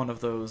one of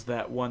those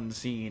that one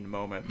scene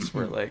moments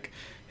where like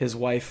his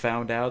wife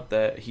found out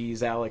that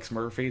he's Alex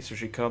Murphy, so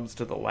she comes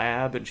to the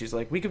lab and she's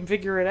like, "We can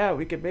figure it out.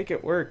 We can make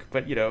it work."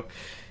 But you know,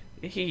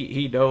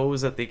 he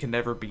knows that they can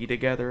never be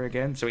together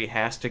again, so he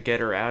has to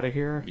get her out of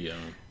here. Yeah.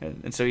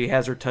 And so he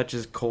has her touch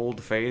his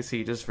cold face.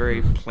 He just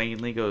very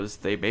plainly goes,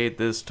 "They made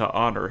this to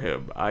honor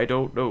him. I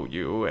don't know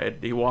you."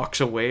 And he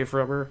walks away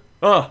from her.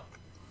 Oh,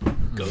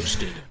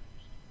 Ghosted.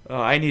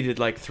 I needed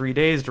like 3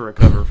 days to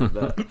recover from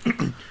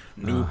that.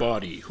 New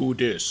body. Who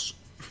dis?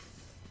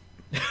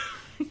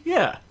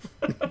 Yeah.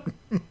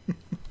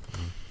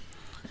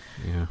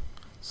 Yeah.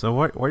 So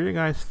what are your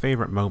guys'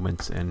 favorite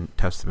moments in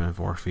Testament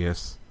of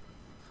Orpheus?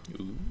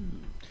 Ooh.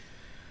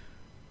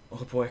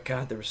 Oh boy,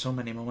 God, there were so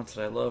many moments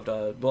that I loved.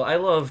 I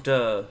loved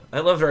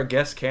our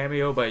guest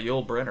cameo by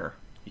Yul Brynner.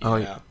 Yeah. Oh,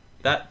 yeah.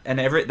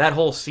 That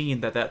whole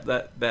scene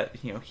that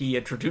you know he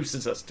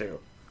introduces us to.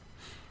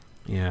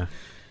 Yeah.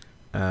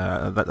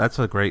 That's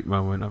a great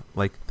moment of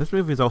like this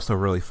movie is also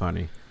really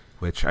funny,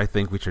 which I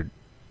think we should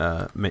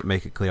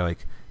make it clear.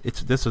 Like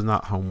this is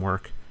not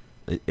homework.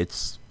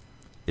 It's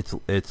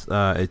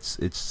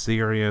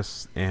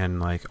serious and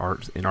like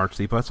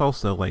artsy, but it's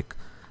also like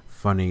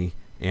funny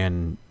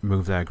and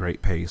moves at a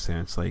great pace. And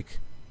it's like,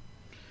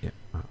 yeah.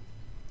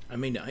 I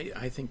mean,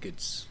 I think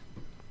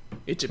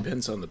it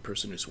depends on the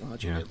person who's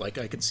watching it. Like,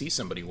 I could see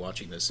somebody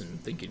watching this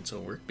and thinking it's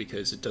homework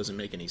because it doesn't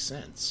make any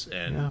sense.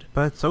 And Yeah,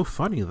 but it's so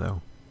funny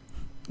though.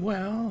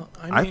 well,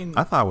 I mean,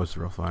 I thought it was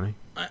real funny.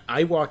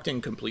 I walked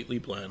in completely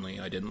blindly.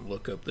 I didn't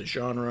look up the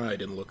genre. I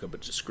didn't look up a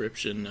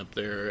description up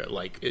there.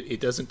 Like, it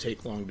doesn't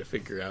take long to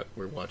figure out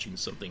we're watching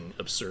something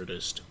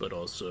absurdist, but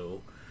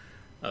also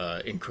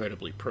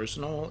incredibly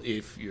personal.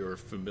 If you're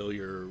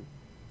familiar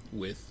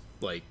with,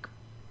 like,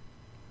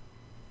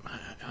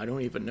 I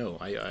don't even know.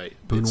 I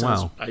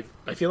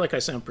feel like I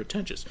sound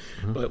pretentious,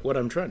 but what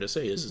I'm trying to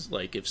say is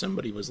like, if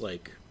somebody was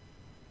like,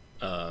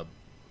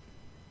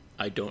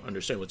 I don't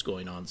understand what's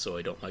going on, so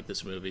I don't like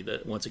this movie.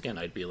 That once again,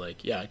 I'd be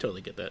like, yeah, I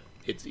totally get that.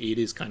 It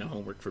is kind of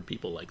homework for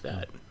people like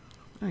that.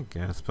 I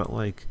guess, but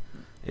like,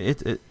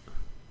 I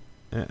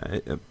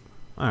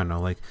don't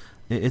know, like,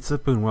 it's a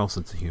Boonwell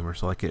sense of humor,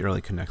 so like, it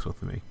really connects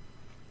with me.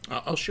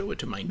 I'll show it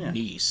to my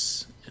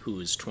niece,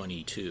 who is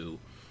 22,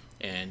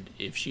 and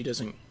if she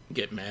doesn't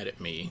get mad at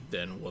me,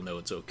 then we'll know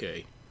it's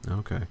okay.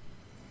 Okay.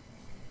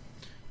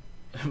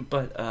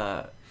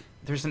 But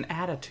there's an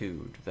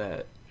attitude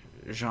that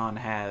Jean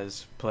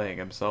has playing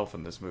himself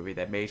in this movie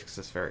that makes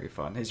this very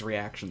fun. His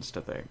reactions to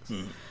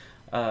things,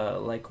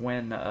 like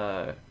when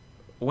Yul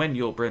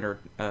Brynner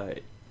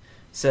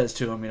says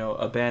to him, you know,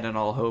 "Abandon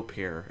all hope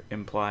here,"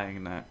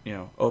 implying that, you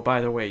know, oh,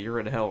 by the way, you're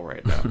in hell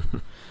right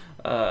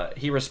now.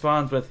 He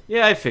responds with,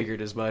 "Yeah, I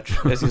figured as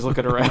much," as he's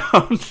looking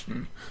around.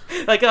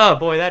 Like, oh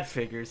boy, that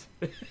figures.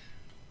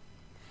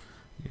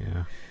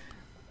 Yeah.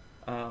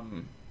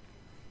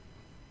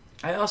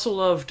 I also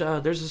loved.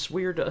 There's this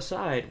weird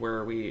aside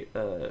where we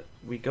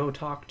go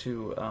talk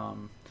to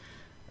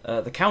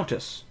the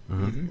Countess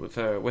with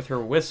her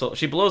whistle.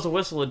 She blows a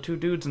whistle and two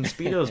dudes in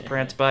speedos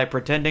prance by,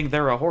 pretending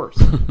they're a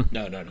horse.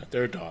 No,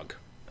 they're a dog.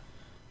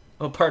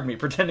 Oh, pardon me,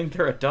 pretending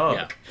they're a dog.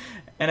 Yeah.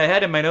 And I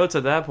had in my notes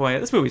at that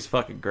point, this movie's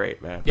fucking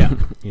great, man. Yeah.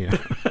 Yeah.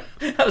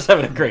 I was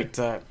having a great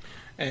time.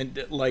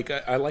 And like,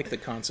 I like the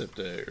concept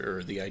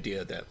or the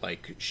idea that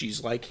like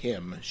she's like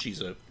him.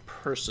 She's a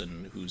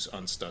person who's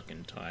unstuck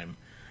in time.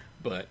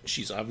 But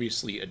she's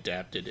obviously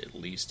adapted, at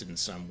least in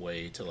some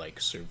way, to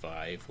like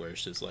survive. Where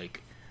she's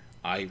like,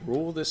 I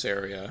rule this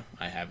area.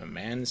 I have a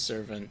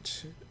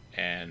manservant,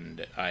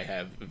 and I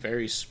have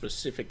very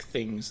specific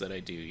things that I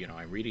do. You know,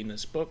 I'm reading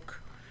this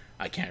book.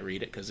 I can't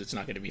read it because it's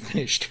not going to be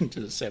finished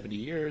into 70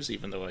 years,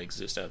 even though I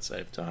exist outside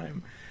of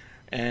time.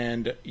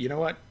 And you know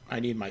what? I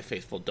need my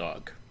faithful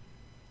dog.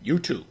 You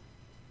two,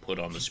 put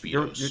on the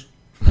speedos.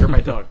 You're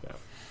my dog now.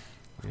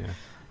 Yeah.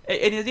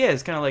 And yeah,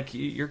 it's kind of like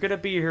you're gonna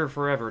be here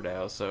forever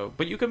now. So,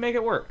 but you can make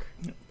it work.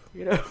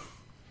 You know.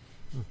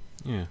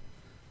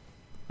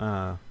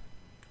 Yeah.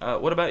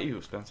 What about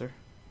you, Spencer?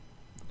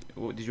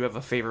 Did you have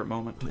a favorite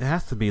moment? It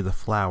has to be the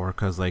flower,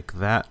 because like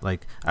that,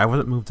 like I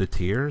wasn't moved to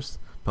tears,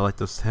 but like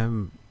this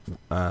him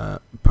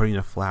putting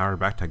the flower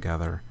back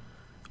together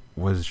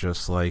was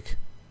just like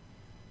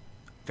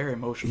very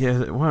emotional.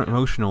 Yeah, it wasn't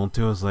emotional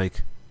until I was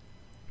like,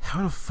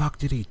 how the fuck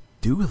did he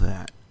do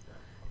that?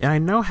 And I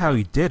know how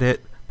he did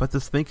it, but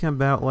just thinking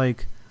about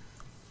like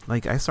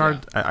I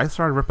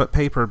started rip up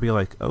paper and be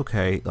like,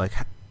 okay, like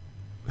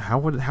how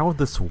would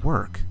this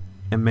work?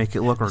 and make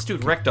it look. This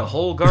dude wrecked a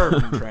whole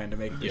garden trying to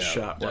make this Yeah,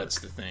 shot work. that's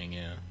the thing.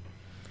 Yeah,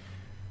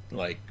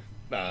 like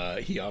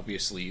he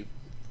obviously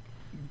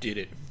did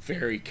it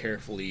very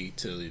carefully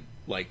to,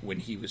 like, when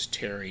he was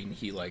tearing,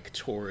 he like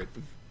tore it.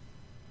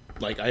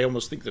 Like, I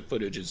almost think the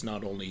footage is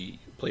not only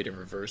played in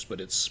reverse, but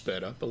it's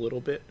sped up a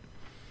little bit.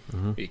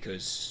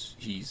 Because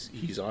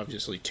he's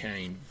obviously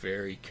tearing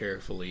very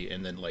carefully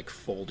and then like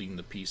folding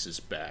the pieces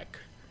back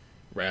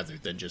rather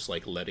than just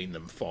like letting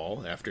them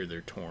fall after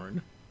they're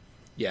torn.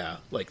 Yeah,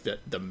 like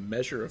the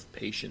measure of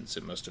patience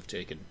it must have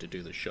taken to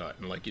do the shot,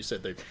 and like you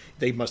said,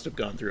 they must have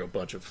gone through a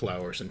bunch of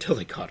flowers until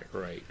they got it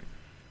right.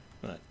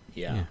 But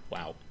yeah.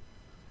 Wow.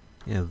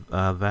 Yeah,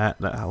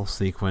 that whole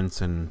sequence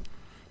and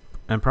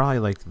probably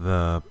like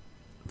the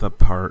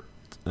part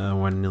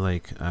when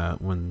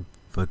when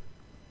the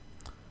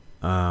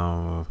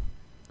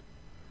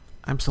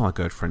I'm still not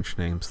good at French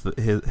names.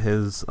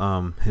 His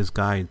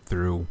guide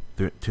through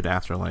to the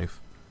afterlife.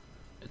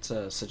 It's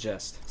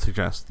suggest.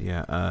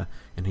 Yeah.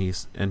 And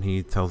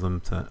he tells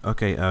them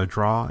to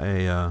draw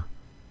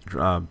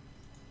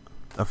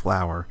a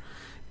flower,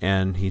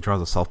 and he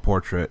draws a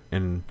self-portrait,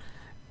 and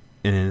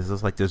it's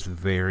just like this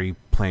very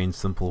plain,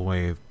 simple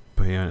way of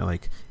putting it.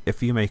 Like,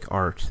 if you make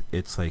art,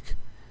 it's like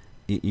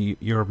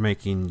you're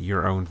making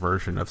your own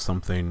version of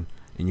something,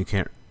 and you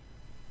can't.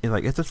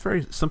 It's this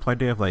very simple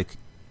idea of like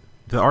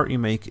the art you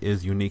make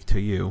is unique to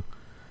you,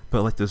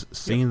 but like this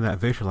seeing that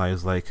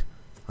visualized, like,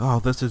 oh,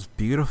 this is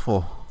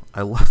beautiful.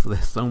 I love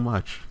this so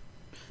much.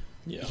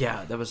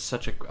 Yeah, that was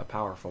such a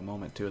powerful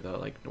moment too, though.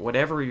 Like,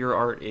 whatever your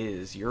art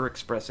is, you're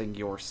expressing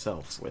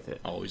yourself with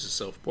it. Always a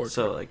self-portrait.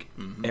 So like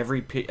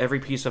every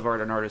piece of art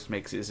an artist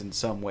makes is in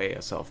some way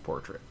a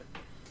self-portrait.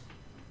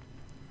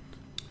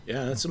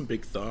 Yeah, that's some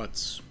big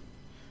thoughts.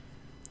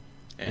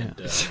 And,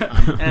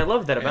 and I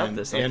love that about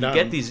this. Like,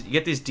 you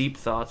get these deep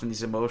thoughts and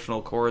these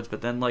emotional chords,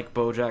 but then like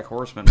BoJack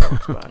Horseman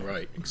walks by.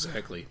 Right,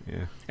 exactly.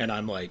 Yeah. And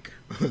I'm like,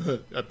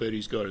 I bet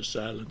he's got a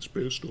silenced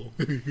pistol.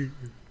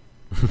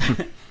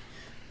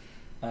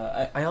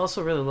 I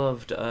also really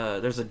loved.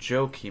 There's a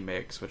joke he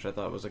makes, which I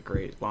thought was a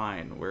great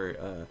line,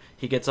 where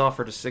he gets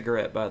offered a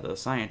cigarette by the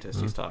scientist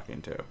he's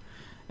talking to.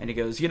 And he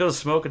goes,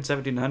 smoke in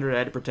 1700, I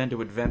had to pretend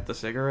to invent the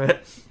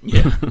cigarette.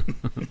 Yeah.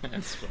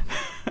 That's funny.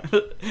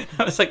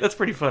 I was like, that's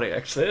pretty funny,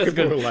 actually. That was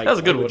People good. were like, That was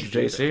a good "Why one, would you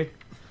do JC.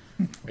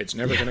 It's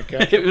never going to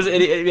catch It was,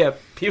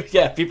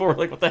 people were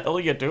like, what the hell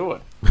are you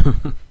doing?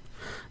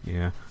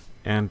 Yeah.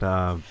 And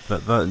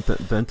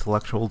the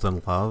intellectuals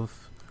in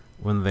love,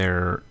 when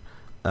they're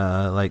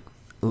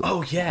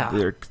oh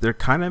yeah, they're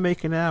kind of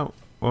making out,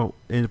 but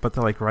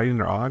they're like writing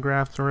their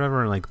autographs or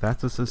whatever, and like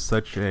that's just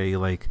such a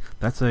like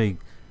that's a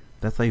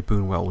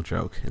Boonwell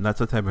joke, and that's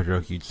the type of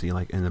joke you'd see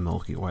like in the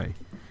Milky Way,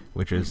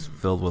 which is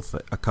filled with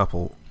a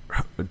couple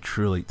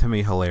truly, to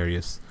me,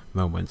 hilarious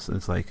moments. And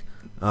it's like,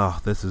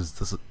 oh, this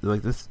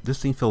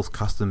scene feels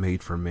custom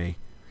made for me.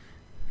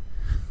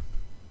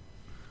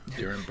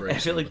 They're embracing. I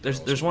feel like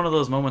there's one of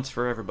those moments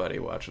for everybody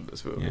watching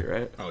this movie,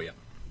 right? Oh yeah.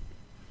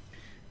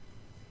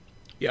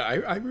 Yeah,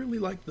 I really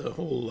like the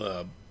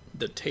whole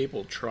the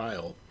table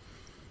trial,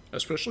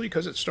 especially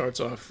because it starts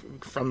off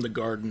from the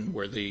garden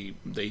where they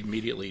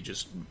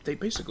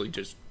basically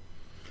just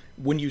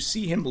when you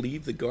see him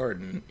leave the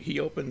garden,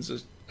 he opens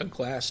a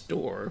glass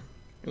door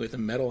with a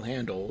metal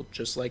handle,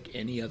 just like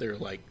any other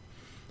like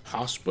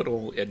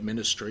hospital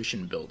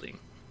administration building.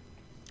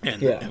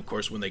 And of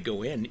course, when they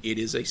go in, it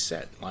is a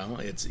set. Well,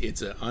 it's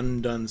an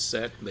undone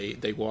set.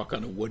 They walk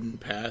on a wooden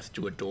path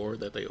to a door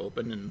that they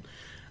open, and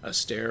a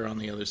stair on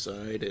the other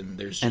side, and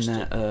there's just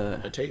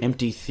a table.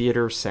 Empty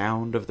theater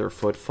sound of their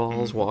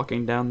footfalls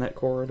walking down that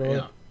corridor.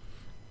 Yeah.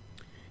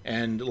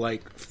 And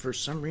like, for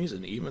some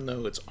reason, even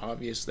though it's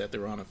obvious that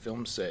they're on a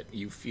film set,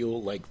 you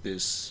feel like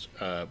this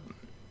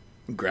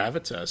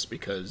gravitas,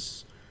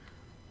 because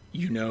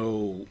you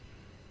know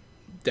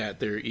that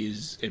there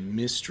is a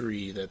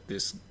mystery that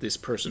this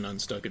person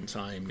unstuck in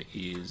time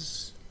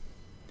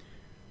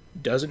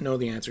doesn't know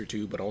the answer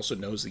to, but also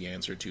knows the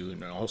answer to,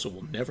 and also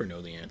will never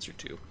know the answer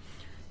to.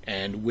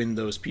 And when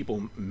those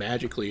people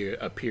magically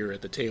appear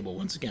at the table,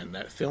 once again,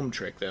 that film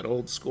trick, that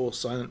old school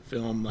silent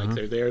film, like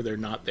they're there, they're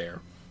not there,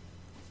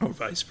 or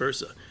vice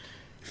versa,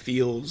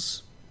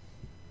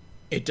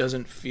 it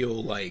doesn't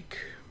feel like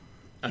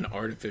an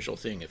artificial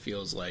thing. It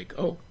feels like,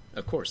 oh,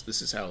 of course,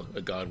 this is how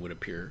a god would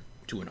appear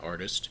to an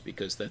artist,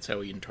 because that's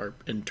how he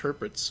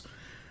interprets,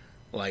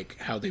 like,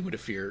 how they would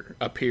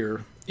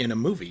appear in a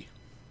movie.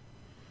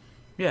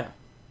 Yeah.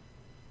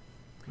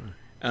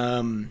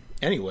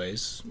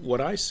 Anyways, what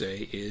I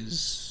say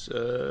is,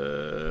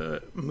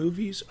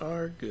 movies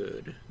are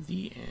good.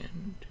 The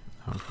end.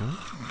 Okay.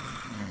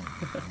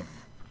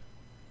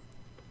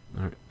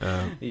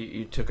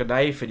 You took a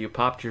knife and you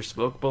popped your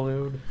smoke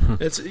balloon.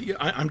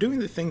 I'm doing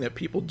the thing that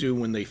people do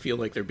when they feel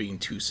like they're being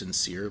too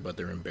sincere, but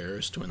they're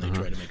embarrassed when they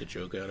try to make a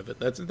joke out of it.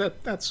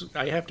 That's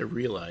I have to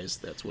realize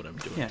that's what I'm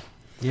doing.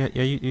 Yeah.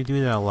 You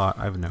do that a lot,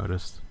 I've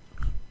noticed.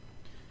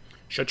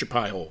 Shut your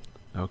pie hole.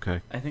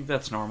 Okay. I think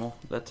that's normal.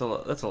 That's a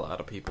lot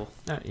of people.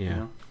 Yeah. You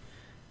know?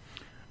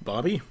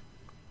 Bobby,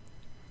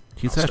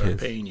 He I'll said start his.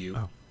 paying you.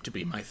 Oh. to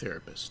be my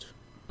therapist.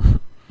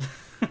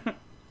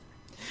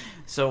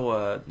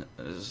 So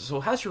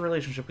how's your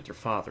relationship with your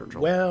father,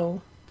 Joel?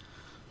 Well,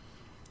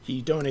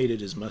 he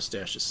donated his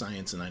mustache to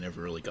science, and I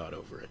never really got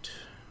over it.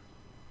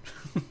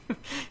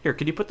 Here,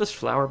 can you put this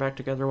flower back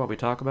together while we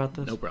talk about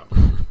this? No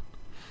problem.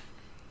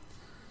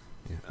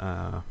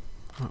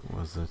 What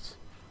was it?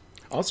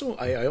 Also,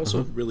 I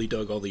also really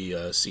dug all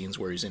the scenes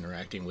where he's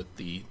interacting with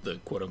the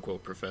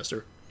quote-unquote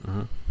professor.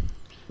 Mm-hmm.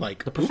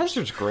 Like, The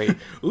professor's great.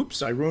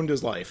 Oops, I ruined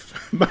his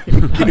life. When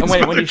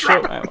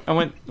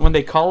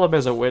they call him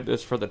as a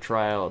witness for the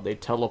trial, they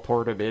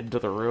teleport him into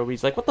the room.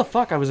 He's like, "What the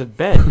fuck? I was in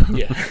bed."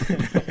 Yeah.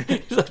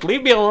 He's like,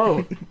 "Leave me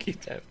alone."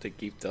 Have to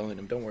keep telling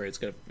him, "Don't worry, it's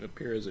gonna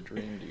appear as a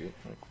dream to you."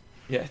 Like,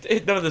 Yeah,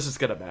 none of this is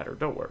gonna matter.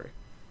 Don't worry.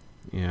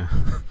 Yeah.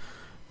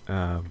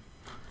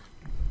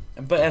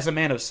 But as a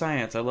man of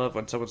science, I love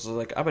when someone's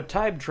like, "I'm a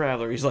time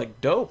traveler." He's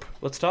like, "Dope.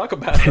 Let's talk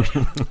about it."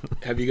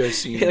 have you guys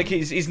seen? Like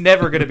he's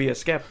never gonna be a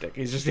skeptic.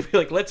 He's just gonna be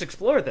like, "Let's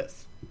explore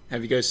this."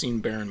 Have you guys seen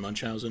Baron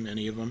Munchausen?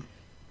 Any of them?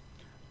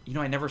 You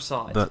know, I never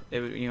saw it.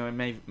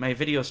 In my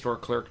video store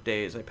clerk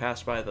days, I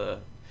passed by the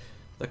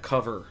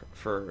cover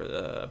for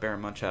a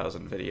Baron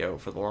Munchausen video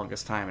for the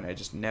longest time, and I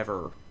just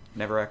never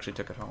actually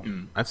took it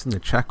home. I've seen the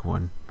Czech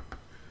one.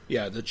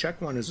 Yeah, the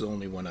Czech one is the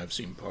only one I've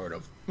seen part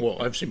of. Well,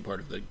 I've seen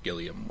part of the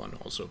Gilliam one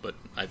also, but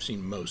I've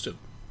seen most of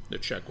the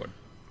Czech one,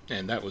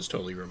 and that was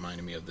totally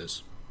reminding me of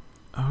this.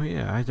 Oh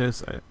yeah, I do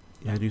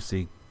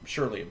see.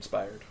 Surely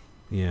inspired.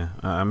 Yeah,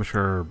 I'm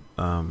sure.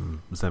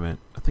 Zeman,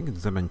 I think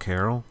it's Zeman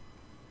Carroll.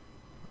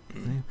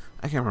 I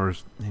can't remember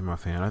his name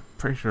offhand. I'm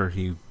pretty sure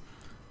he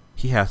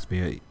has to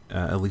be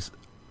at least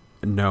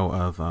know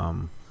of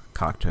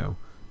Cocteau,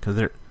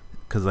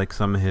 because like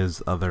some of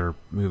his other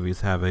movies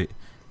have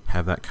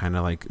that kind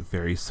of like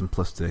very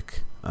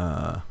simplistic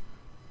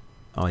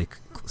like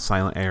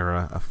silent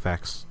era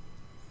effects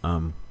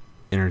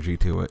energy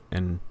to it.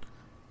 And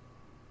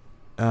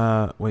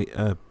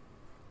Baron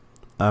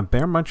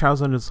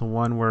Munchausen is the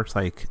one where it's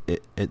like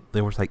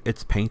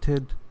it's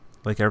painted,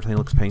 like everything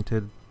looks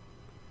painted.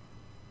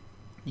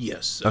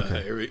 Yes,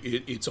 okay.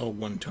 It's all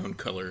one-tone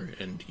color,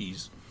 and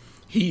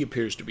he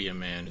appears to be a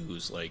man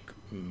who's like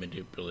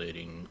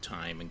manipulating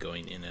time and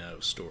going in and out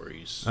of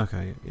stories.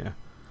 Okay, yeah.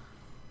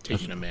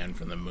 Taking a man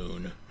from the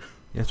moon.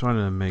 Yeah, I just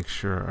wanted to make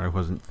sure I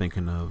wasn't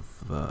thinking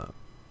of the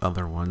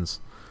other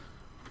ones.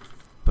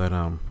 But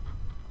I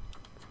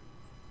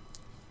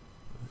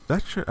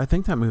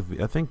think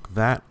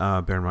that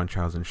Baron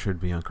Munchausen should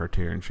be on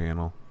Criterion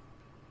Channel.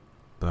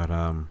 But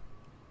I'm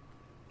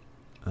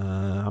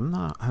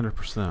not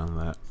 100% on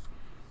that.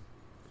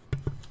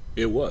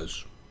 It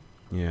was.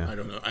 Yeah. I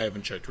don't know. I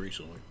haven't checked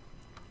recently.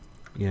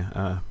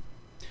 Yeah.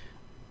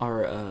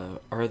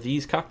 Are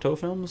these Cocteau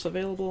films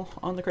available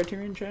on the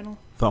Criterion Channel?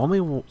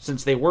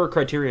 Since they were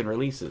Criterion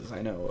releases,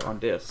 I know, on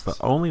discs. The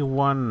only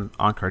one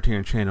on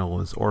Criterion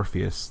Channel is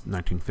Orpheus,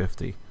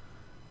 1950.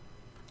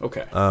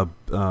 Okay.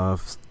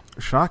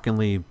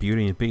 Shockingly,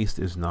 Beauty and the Beast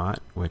is not,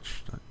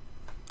 which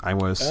I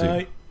was.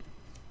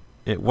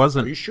 It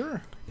wasn't. Are you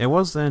sure? It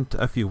wasn't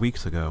a few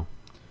weeks ago.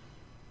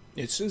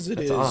 It says it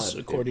That's is odd.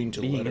 according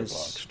to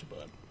Letterboxd,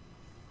 but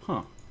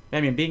huh.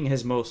 I mean, being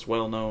his most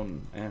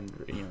well-known and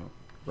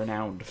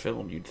renowned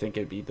film, you'd think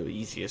it'd be the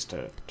easiest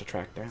to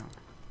track down.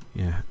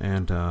 Yeah,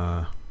 and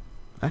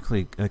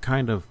actually, a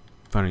kind of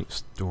funny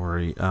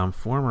story.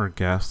 Former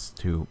guest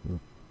to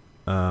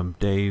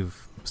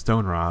Dave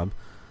Stonerob,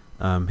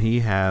 he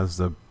has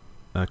a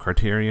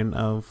Criterion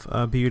of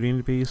Beauty and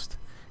the Beast,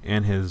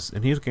 and he's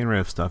getting rid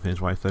of stuff. And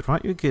his wife said, "Why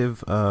don't you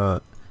give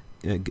our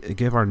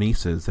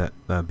nieces that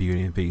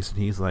Beauty and the Beast?"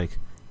 And he's like,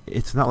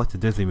 "It's not like the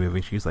Disney movie."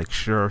 She's like,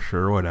 "Sure,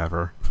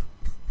 whatever."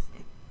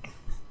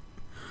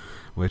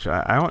 Which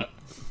I want.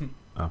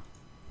 Oh.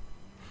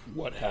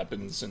 What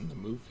happens in the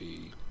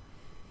movie?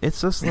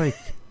 It's just like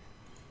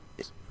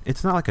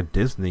it's not like a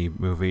Disney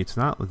movie. It's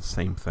not the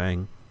same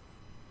thing.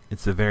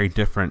 It's a very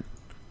different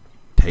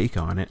take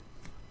on it.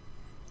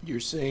 You're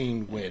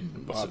saying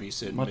when Bobby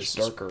said much Mrs.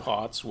 darker.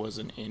 Potts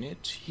wasn't in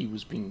it, he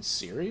was being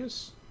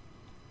serious?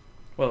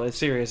 Well, as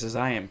serious as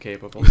I am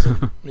capable.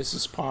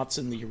 Mrs. Potts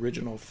in the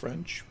original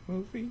French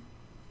movie?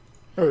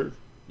 Or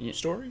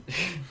story?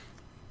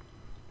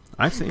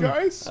 I've seen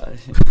Guys?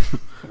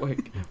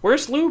 Wait,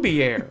 where's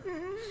Loubiere?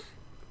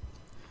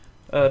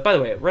 By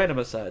the way, random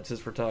aside,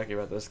 since we're talking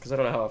about this, because I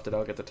don't know how often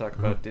I'll get to talk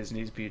about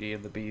Disney's Beauty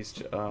and the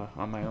Beast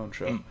on my own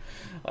show.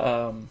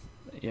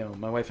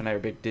 My wife and I are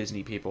big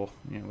Disney people.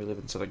 We live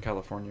in Southern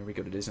California. We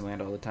go to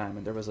Disneyland all the time.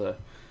 And there was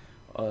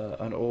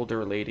an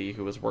older lady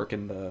who was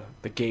working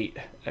the gate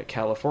at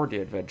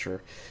California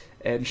Adventure,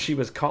 and she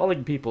was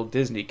calling people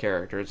Disney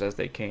characters as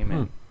they came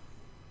in.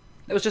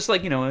 It was just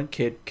like, a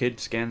kid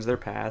scans their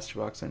pass, she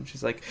walks in,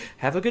 she's like,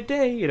 "Have a good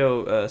day,"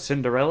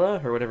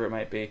 Cinderella, or whatever it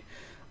might be.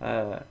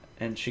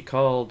 And she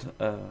called,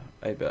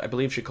 I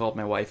believe she called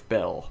my wife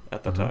Belle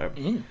at the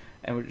time.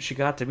 And when she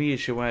got to me,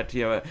 she went,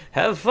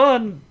 "Have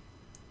fun,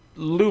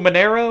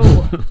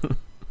 Luminero."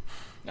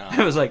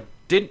 I was like,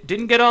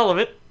 didn't get all of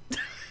it.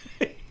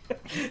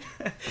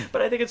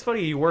 But I think it's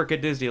funny, you work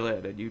at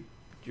Disneyland and you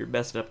you're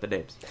messing up the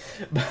names.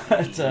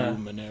 But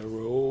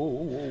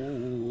Monero.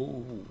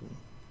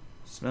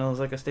 Smells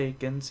like a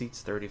steak and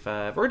seats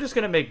 35. We're just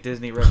gonna make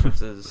Disney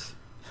references.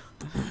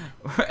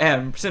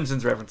 And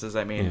Simpsons references,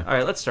 I mean. Yeah. All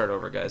right, let's start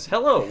over, guys.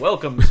 Hello,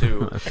 welcome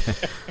to...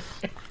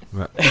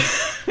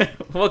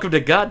 welcome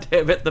to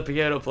Goddamn It, the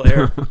Piano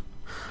Player.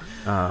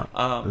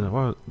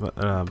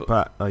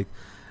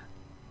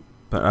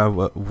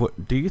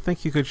 What do you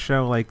think you could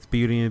show, like,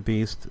 Beauty and the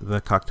Beast, the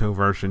Cocteau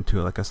version,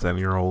 to, like, a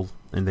 7-year-old,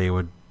 and they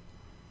would...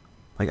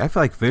 Like, I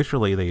feel like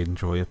visually they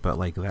enjoy it, but,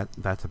 like,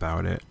 that's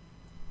about it.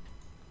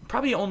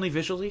 Probably only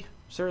visually,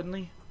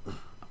 certainly.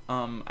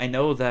 I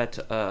know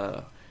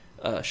that...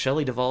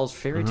 Shelley Duvall's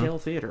Fairy Tale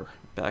Theater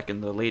back in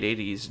the late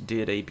 80s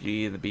did a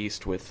Beauty and the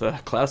Beast with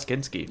Klaus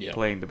Kinski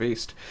playing the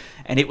Beast.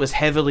 And it was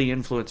heavily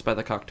influenced by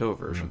the Cocteau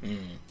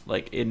version,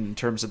 like in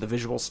terms of the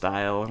visual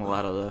style and a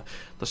lot of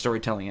the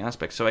storytelling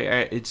aspects. So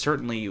it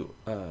certainly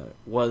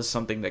was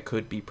something that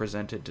could be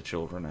presented to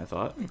children, I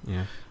thought.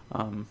 Yeah.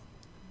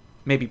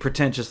 Maybe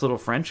pretentious little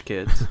French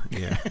kids.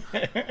 Yeah.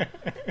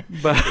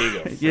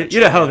 But you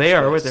know how they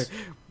are with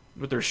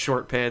their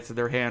short pants and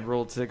their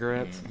hand-rolled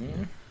cigarettes.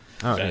 Mm-hmm.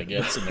 Oh,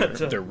 Baguettes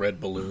and their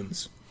red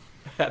balloons.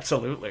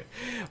 Absolutely.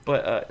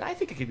 But I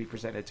think it could be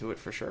presented to it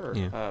for sure.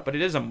 Yeah. But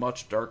it is a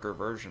much darker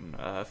version.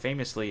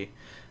 Famously,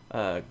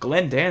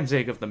 Glenn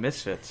Danzig of the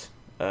Misfits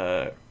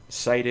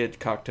cited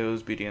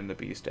Cocteau's Beauty and the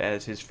Beast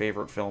as his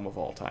favorite film of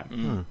all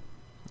time.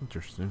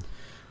 Interesting.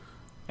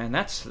 And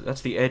that's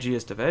the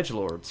edgiest of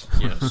edgelords.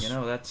 Yes. You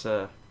know, that's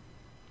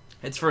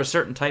it's for a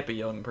certain type of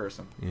young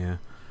person. Yeah.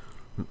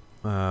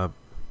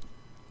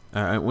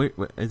 We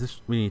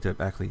need to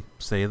actually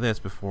say this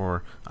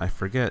before I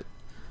forget,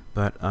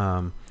 but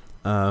one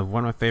of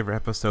my favorite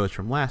episodes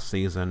from last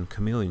season,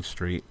 Chameleon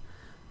Street,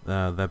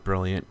 that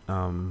brilliant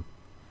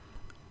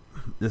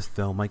this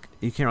film, like,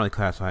 you can't really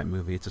classify it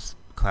movie, it's just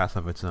a class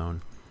of its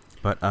own,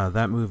 but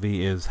that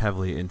movie is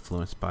heavily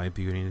influenced by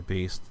Beauty and the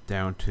Beast,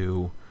 down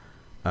to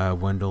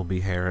Wendell B.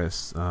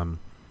 Harris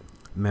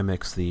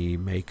mimics the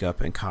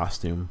makeup and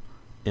costume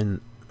in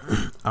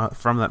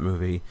from that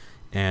movie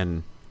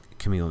and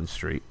Chameleon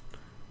Street.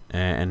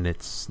 And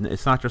it's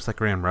not just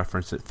like a random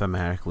reference, it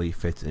thematically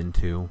fits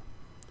into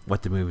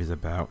what the movie's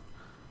about.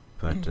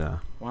 But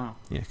wow.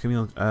 Yeah,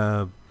 Chameleon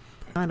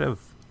kind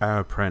of out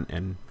of print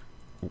and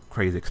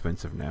crazy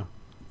expensive now.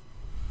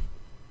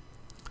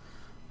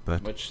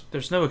 But which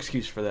there's no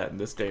excuse for that in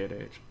this day and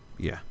age.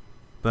 Yeah.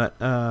 But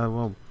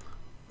well,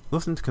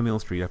 listen to Chameleon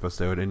Street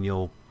episode and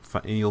you'll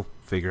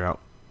figure out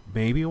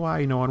maybe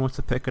why no one wants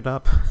to pick it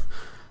up.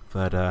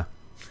 But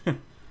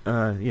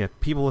yeah,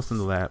 people listen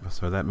to that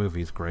episode. That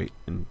movie is great,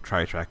 and try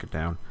to track it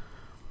down.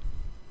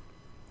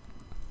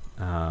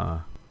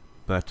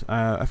 But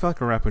I feel like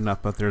we're wrapping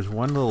up, but there's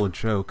one little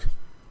joke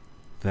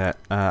that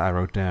I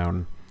wrote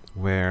down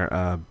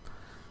where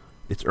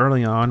it's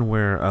early on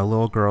where a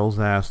little girl's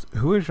asked,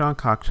 "Who is Jean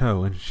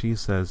Cocteau?" And she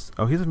says,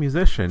 "Oh, he's a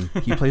musician.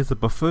 He plays the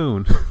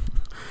buffoon."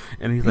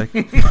 And he's like...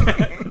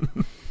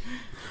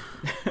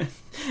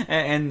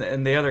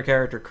 And the other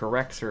character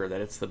corrects her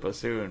that it's the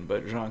bassoon,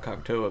 but Jean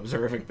Cocteau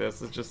observing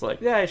this is just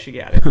like, yeah, she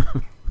got it.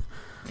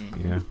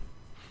 Yeah.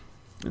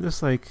 And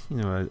just like, you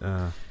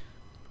know,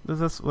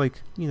 that's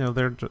like, you know,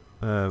 there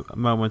are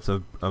moments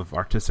of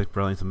artistic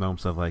brilliance and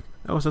moments of like,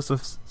 oh, it's just a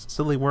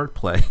silly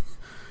wordplay.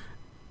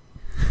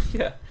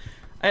 Yeah.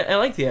 I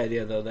like the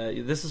idea, though,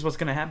 that this is what's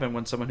going to happen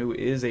when someone who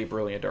is a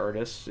brilliant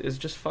artist is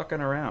just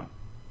fucking around.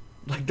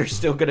 Like, there's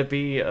still going to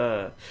be...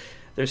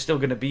 there's still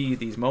going to be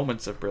these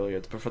moments of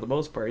brilliance, but for the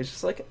most part, it's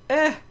just like,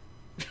 eh.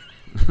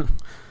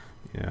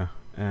 Yeah,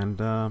 and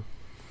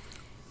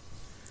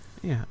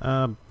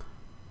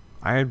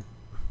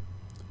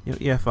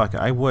fuck,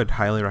 I would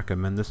highly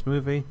recommend this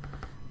movie.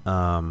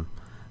 I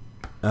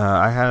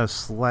had a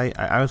slight,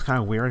 I was kind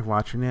of weary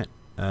watching it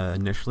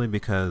initially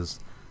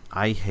because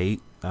I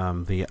hate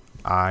the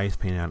eyes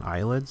painted on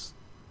eyelids.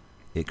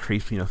 It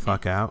creeps me the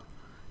fuck out,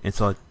 and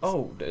so like,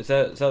 oh, is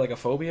that like a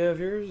phobia of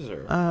yours,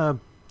 or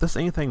just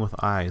anything with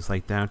eyes,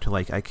 like down to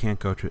like I can't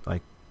go to,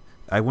 like,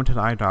 I went to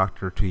the eye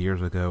doctor 2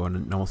 years ago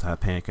and almost had a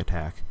panic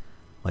attack.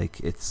 Like,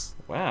 it's...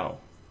 Wow.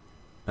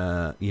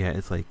 Yeah,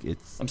 it's like,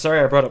 it's... I'm sorry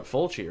I brought up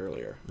Fulci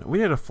earlier. We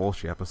did a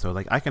Fulci episode.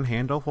 Like, I can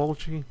handle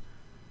Fulci,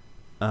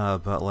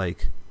 but,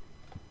 like,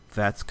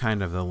 that's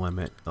kind of the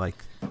limit. Like,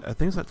 I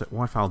think it's like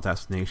one Final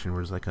Destination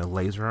where there's, like, a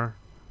laser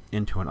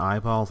into an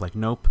eyeball. It's like,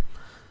 nope,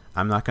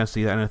 I'm not going to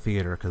see that in a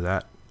theater because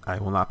that, I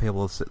will not be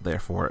able to sit there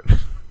for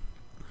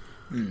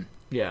it.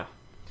 Yeah.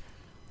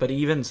 But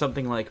even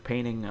something like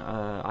painting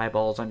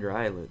eyeballs on your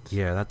eyelids.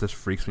 Yeah, that just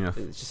freaks me out.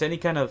 It's just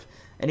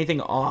anything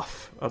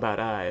off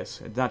about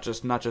eyes. It's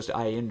not just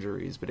eye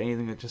injuries, but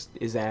anything that just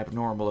is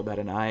abnormal about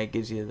an eye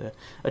gives you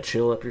a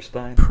chill up your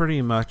spine.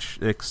 Pretty much,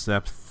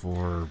 except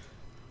for...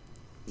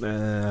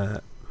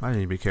 I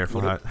need to be careful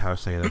how I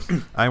say this.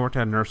 I worked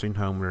at a nursing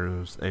home where there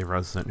was a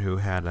resident who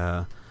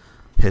had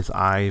his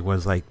eye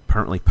was like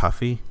permanently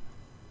puffy,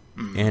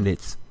 and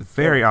it's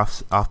very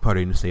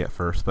off-putting to see at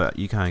first, but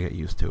you kind of get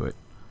used to it.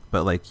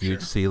 But like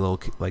you'd see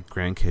little like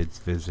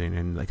grandkids visiting,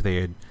 and like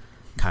they had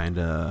kind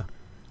of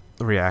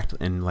react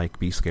and like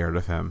be scared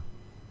of him,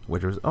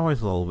 which was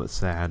always a little bit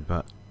sad.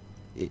 But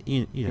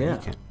you know,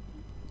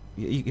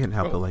 you can't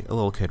help it. Like a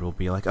little kid will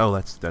be like, "Oh,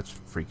 that's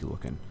freaky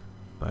looking,"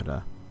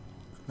 but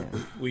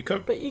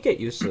But you get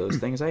used to those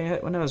things.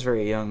 When I was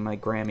very young, my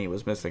Grammy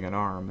was missing an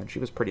arm, and she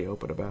was pretty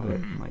open about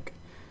it. Like,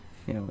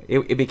 you know,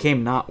 it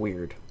became not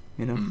weird.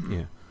 You know.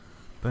 Yeah.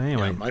 But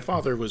anyway, my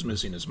father was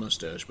missing his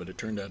mustache, but it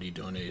turned out he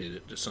donated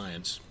it to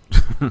science.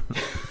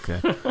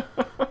 Okay.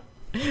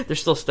 They're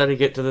still studying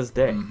it to this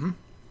day. Mm-hmm.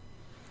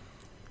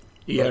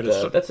 He had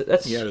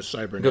a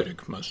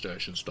cybernetic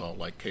mustache installed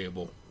like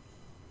Cable.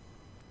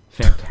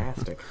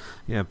 Fantastic.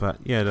 Yeah, but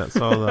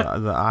so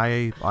the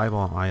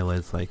eyeball and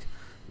eyelids, like,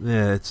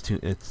 it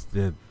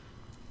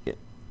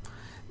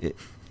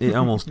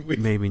almost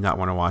made me not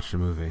want to watch the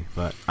movie.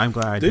 But I'm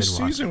glad I did watch it. This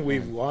season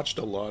we've watched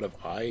a lot of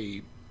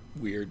eye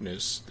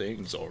weirdness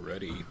things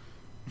already.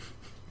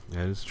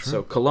 That is true.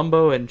 So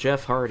Columbo and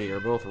Jeff Hardy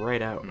are both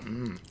right out.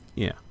 Mm-hmm.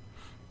 Yeah.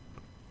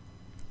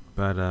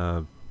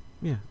 But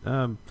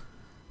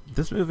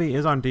this movie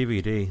is on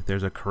DVD.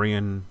 There's a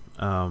Korean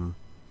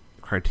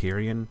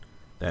Criterion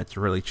that's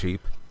really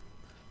cheap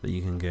that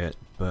you can get,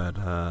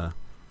 but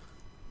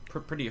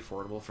pretty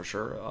affordable for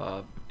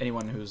sure.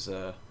 Anyone who's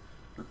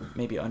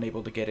maybe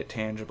unable to get it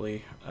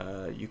tangibly,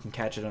 you can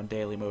catch it on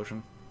Daily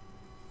Motion.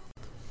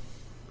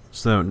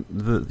 So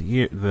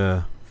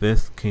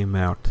this came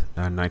out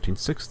in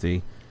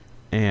 1960,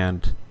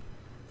 and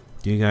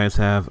do you guys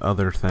have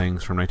other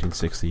things from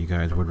 1960 you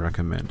guys would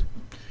recommend?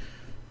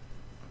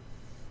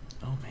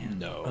 Oh man,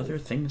 no. Other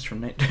things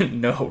from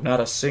no, not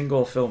a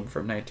single film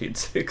from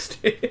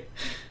 1960.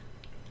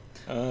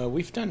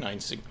 We've done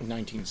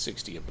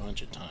 1960 a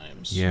bunch of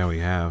times. Yeah, we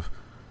have.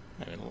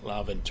 I mean,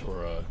 La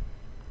Ventura.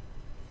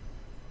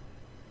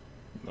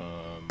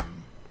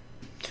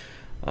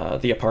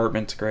 The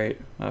Apartment's great,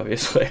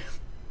 obviously.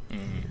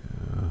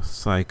 Mm-hmm.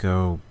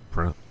 Psycho.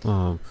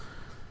 Yeah,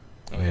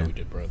 we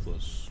did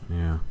Breathless.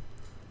 Yeah.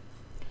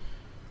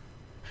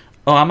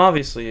 Oh, I'm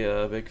obviously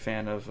a big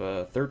fan of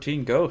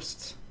 13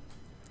 Ghosts.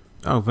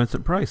 Oh,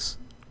 Vincent Price.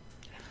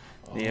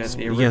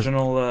 The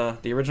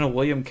original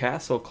William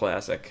Castle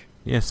classic.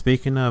 Yeah,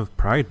 speaking of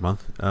Pride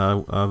Month,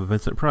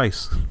 Vincent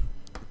Price.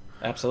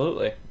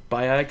 Absolutely.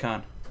 By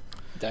Icon.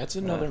 That's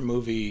another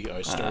movie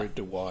I started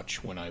to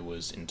watch when I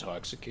was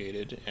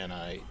intoxicated, and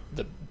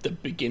the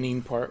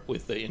beginning part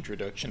with the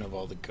introduction of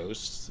all the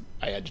ghosts,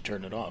 I had to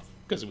turn it off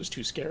because it was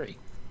too scary,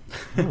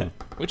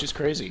 which is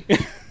crazy.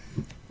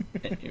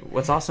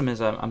 What's awesome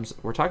is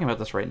we're talking about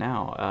this right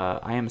now.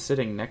 I am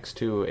sitting next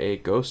to a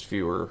Ghost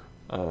Viewer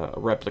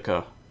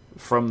replica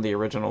from the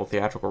original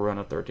theatrical run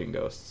of 13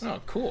 Ghosts. Oh,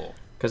 cool.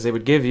 Because they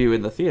would give you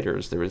in the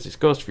theaters, there was this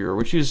Ghost Viewer,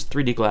 which used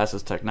 3D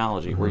glasses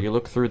technology, where you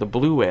look through the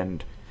blue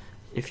end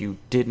if you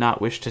did not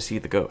wish to see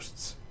the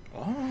ghosts.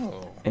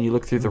 Oh. And you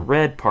look through the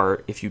red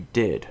part if you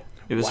did.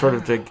 It was sort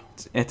of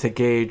to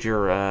gauge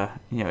your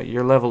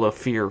your level of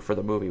fear for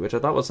the movie, which I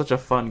thought was such a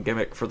fun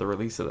gimmick for the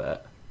release of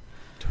that.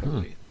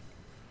 Totally.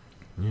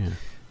 Yeah.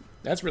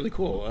 That's really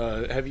cool.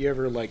 Have you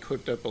ever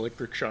hooked up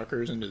electric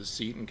shockers into the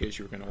seat in case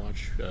you were going to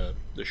watch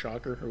the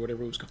Shocker or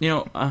whatever it was called? You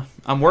know,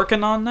 I'm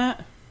working on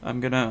that. I'm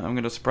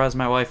gonna surprise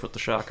my wife with the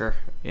Shocker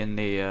in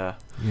the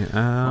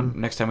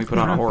next time we put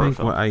on a horror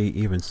film.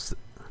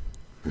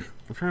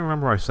 I'm trying to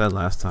remember what I said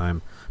last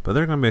time, but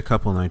there are going to be a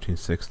couple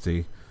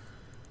 1960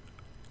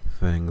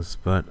 things.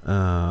 But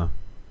I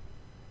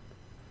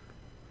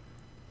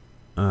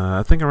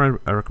think I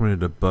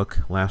recommended a book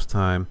last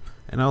time,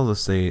 and I'll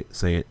just say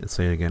it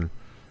again,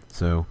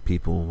 so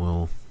people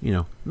will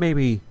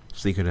maybe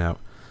seek it out.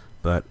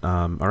 But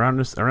around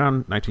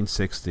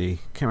 1960,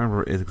 can't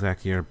remember the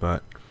exact year,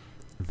 but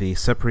the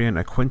Cyprian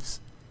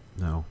Aquincey,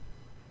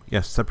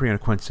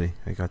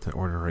 I got the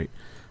order right,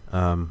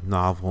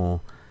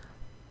 novel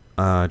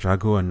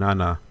Jagua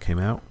Nana came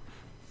out.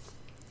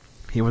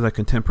 He was a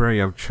contemporary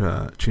of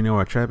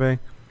Chinua Achebe,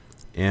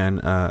 and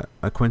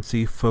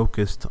Aquincey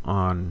focused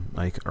on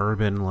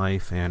urban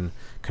life and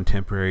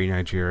contemporary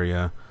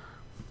Nigeria,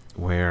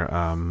 where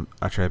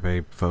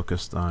Achebe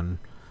focused on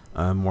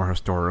more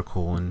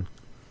historical and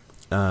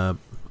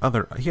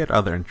he had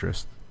other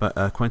interests,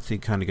 but Quincy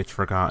kind of gets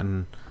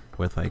forgotten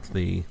with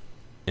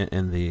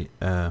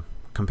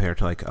compared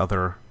to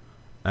other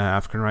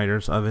African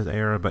writers of his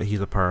era, but he's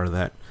a part of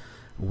that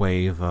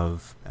wave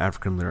of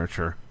African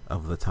literature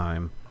of the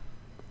time.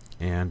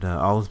 And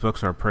all his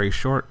books are pretty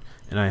short,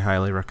 and I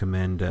highly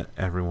recommend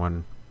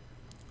everyone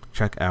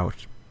check out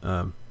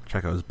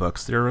his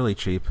books. They're really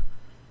cheap,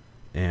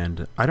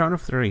 and I don't know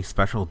if there are any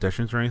special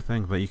editions or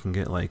anything, but you can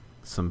get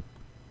some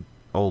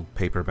old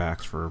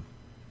paperbacks for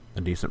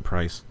a decent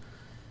price.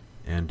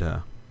 And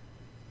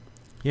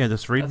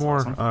just read That's more.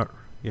 Awesome.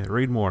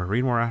 Read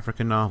more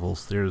African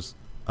novels. There's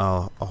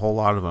a whole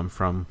lot of them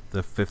from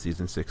the 50s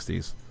and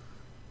 60s.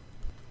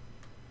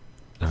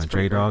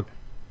 J-Dog.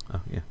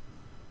 Oh, yeah.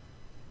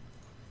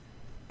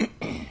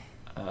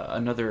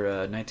 Another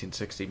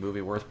 1960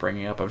 movie worth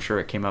bringing up. I'm sure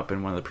it came up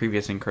in one of the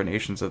previous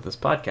incarnations of this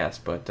podcast,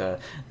 but The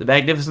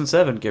Magnificent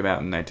Seven came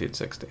out in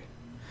 1960.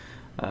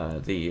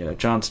 the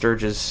John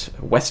Sturges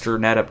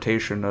Western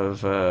adaptation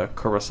of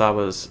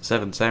Kurosawa's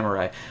Seven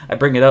Samurai. I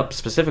bring it up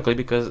specifically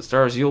because it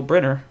stars Yul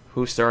Brynner,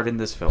 who starred in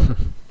this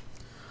film.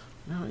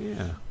 Oh,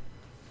 yeah.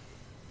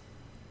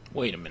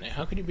 Wait a minute.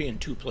 How could he be in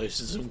two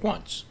places at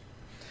once?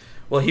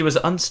 Well, he was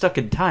unstuck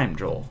in time,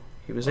 Joel.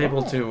 He was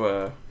able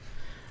to...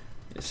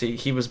 see,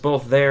 he was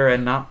both there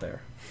and not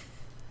there.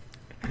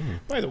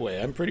 By the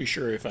way, I'm pretty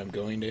sure if I'm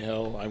going to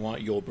hell, I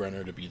want Yul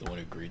Brynner to be the one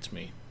who greets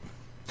me.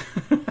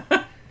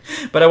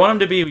 But I want him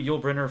to be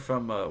Yul Brynner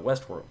from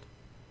Westworld.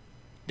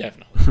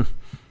 Definitely.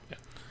 Yeah.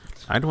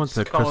 I'd want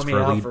the Calling me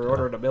Christopher out Lee. for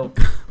ordering a milk.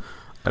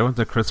 I want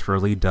the Christopher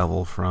Lee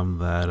devil from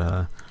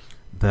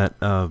that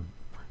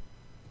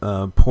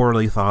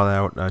poorly thought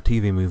out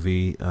TV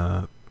movie.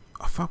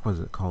 Fuck, was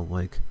it called?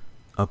 Like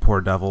A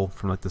Poor Devil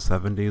from like the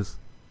 70s.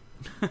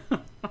 Do you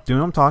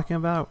know what I'm talking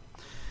about?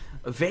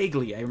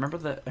 Vaguely, I remember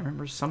that. I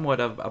remember somewhat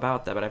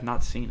about that, but I've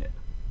not seen it.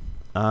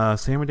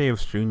 Sammy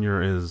Davis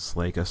Jr. is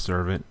like a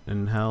servant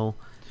in hell,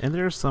 and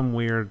there's some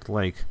weird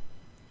like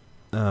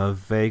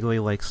vaguely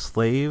like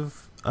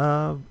slave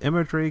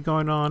imagery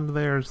going on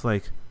there. It's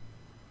like,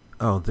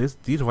 oh,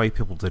 these white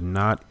people did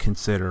not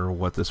consider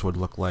what this would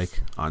look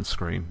like on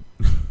screen.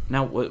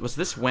 Now, was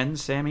this when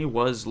Sammy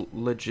was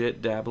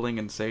legit dabbling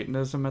in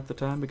Satanism at the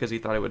time because he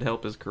thought it would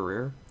help his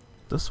career?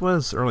 This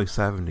was early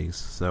 70s,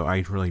 so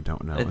I really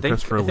don't know. I think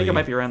it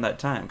might be around that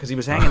time because he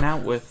was hanging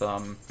out with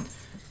Anton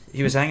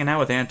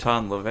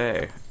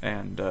LaVey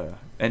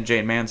and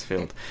Jane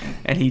Mansfield,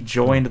 and he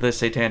joined the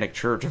Satanic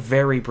Church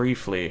very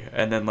briefly,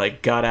 and then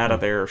like got out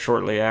of there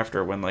shortly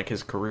after when like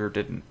his career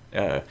didn't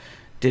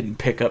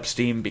pick up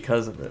steam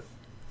because of it.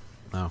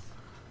 Oh,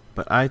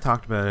 but I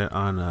talked about it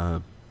on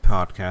a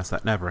podcast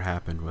that never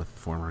happened with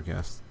former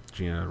guest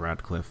Gina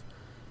Radcliffe.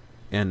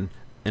 In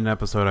an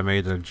episode, I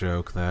made a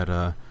joke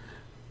that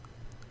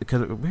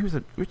because we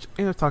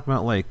were talking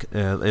about like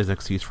as an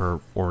excuse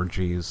for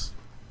orgies,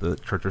 the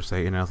Church of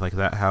Satan. I was like,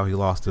 that how he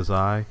lost his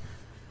eye,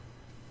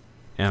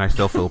 and I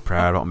still feel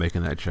proud about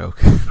making that joke.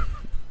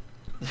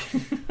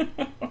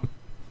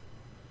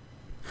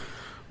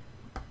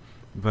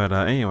 But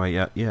anyway,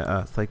 yeah,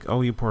 it's like,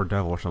 oh, you poor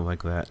devil, or something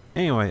like that.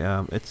 Anyway,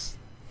 it's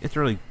a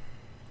really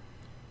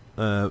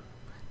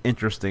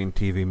interesting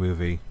TV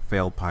movie,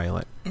 failed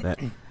pilot, that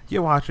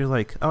you watch, you're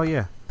like, oh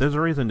yeah, there's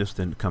a reason this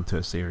didn't come to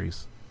a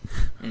series.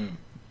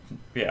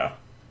 Yeah.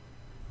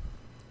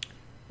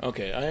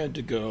 Okay, I had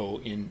to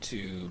go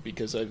into,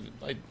 because I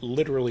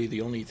literally the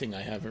only thing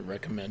I haven't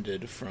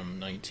recommended from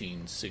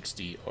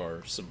 1960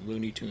 are some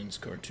Looney Tunes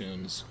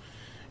cartoons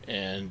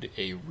and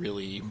a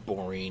really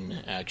boring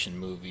action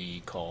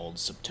movie called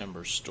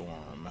September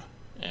Storm.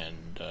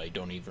 And I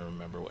don't even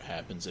remember what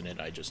happens in it.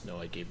 I just know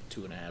I gave it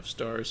 2.5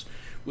 stars,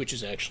 which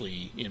is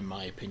actually, in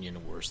my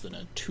opinion, worse than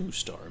a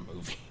 2-star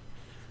movie.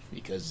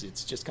 Because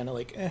it's just kind of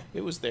like,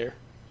 it was there.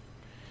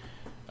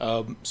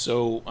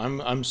 So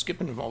I'm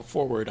skipping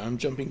forward. I'm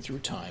jumping through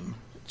time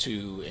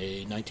to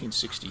a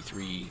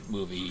 1963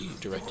 movie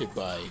directed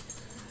by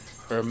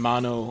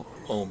Ermanno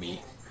Olmi,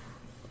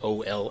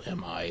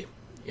 Olmi,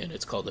 and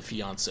it's called The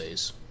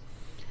Fiancés.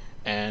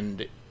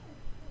 And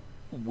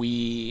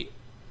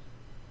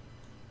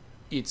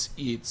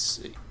it's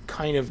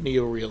kind of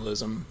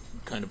neorealism,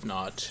 kind of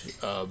not,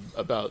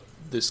 about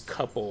this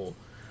couple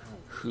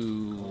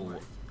who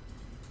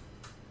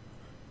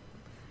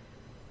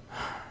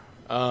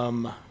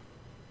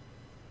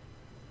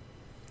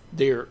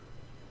they're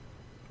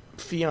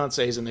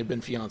fiancés, and they've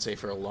been fiancé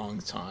for a long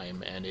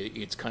time, and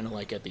it's kind of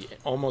like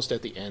almost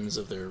at the ends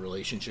of their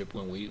relationship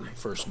when we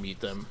first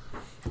meet them.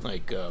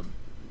 Like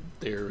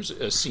there's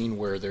a scene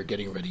where they're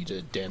getting ready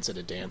to dance at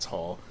a dance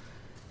hall,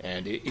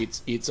 and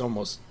it's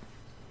almost,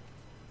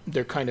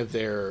 they're kind of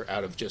there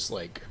out of just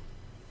like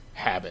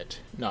habit,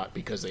 not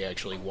because they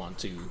actually want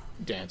to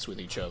dance with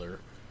each other.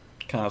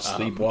 Kind of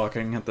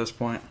sleepwalking at this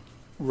point.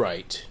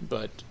 Right,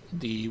 but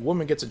the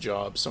woman gets a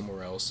job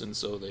somewhere else, and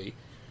so they,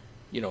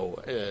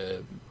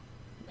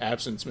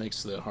 absence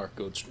makes the heart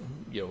go,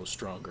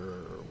 stronger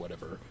or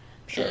whatever.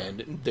 Sure.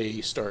 And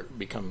they start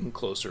becoming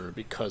closer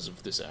because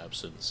of this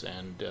absence.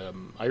 And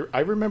I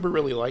remember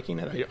really liking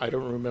it. I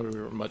don't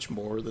remember much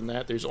more than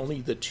that. There's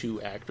only the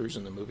 2 actors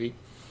in the movie.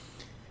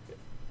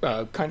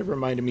 Kind of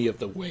reminded me of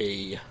the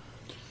way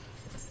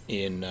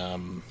in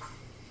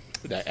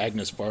that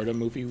Agnes Varda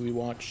movie we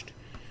watched.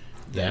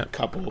 That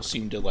couple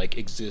seemed to like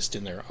exist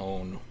in their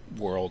own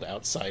world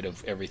outside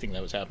of everything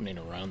that was happening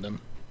around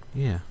them.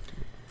 Yeah.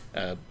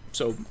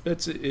 So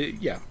that's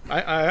yeah.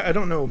 I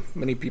don't know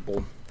many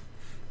people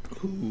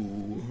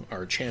who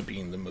are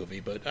championing the movie,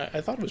 but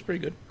I thought it was pretty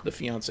good. The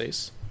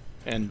Fiancés,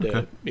 and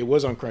okay. It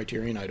was on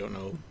Criterion. I don't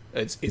know.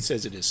 It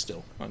says it is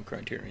still on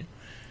Criterion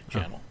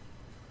channel.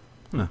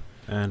 No.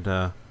 And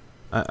I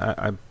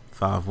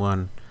thought of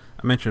one.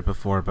 I mentioned it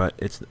before, but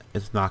it's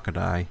not gonna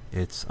die.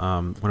 It's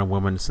when a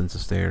woman ascends the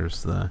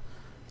stairs. The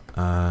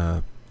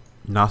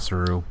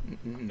Nasaru.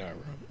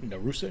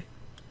 Naruse.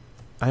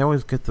 I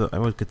always get the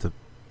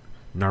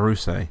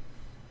Naruse.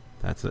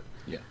 That's it.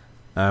 Yeah.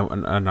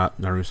 Not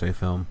Naruse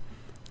film.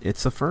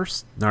 It's the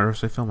first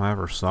Naruse film I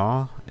ever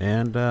saw,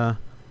 and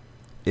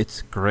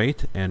it's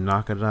great, and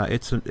Nakada,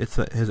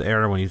 his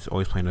era when he's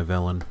always playing a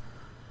villain,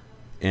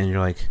 and you're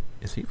like,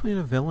 is he playing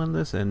a villain in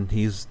this? And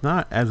he's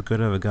not as good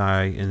of a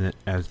guy in it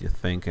as you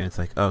think, and it's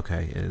like,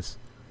 okay,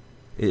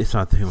 it's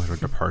not too much of a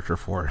departure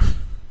for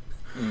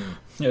him.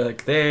 You're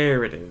like,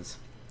 there it is.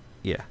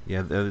 Yeah.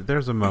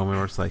 There's a moment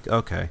where it's like,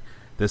 okay,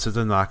 this is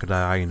a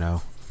Nakada I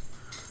know,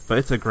 but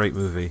it's a great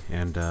movie,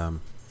 and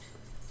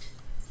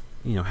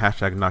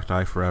hashtag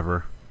Nakada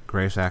forever,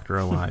 greatest actor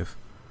alive.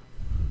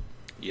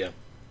 Yeah.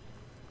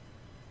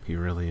 He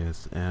really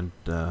is, and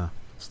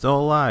still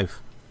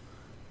alive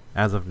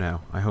as of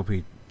now. I hope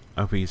he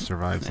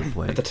survives the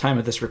plague. At the time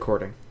of this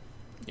recording.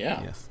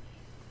 Yeah. Yes.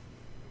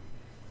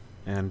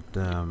 And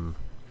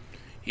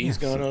he's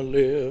gonna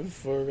live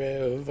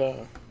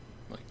forever.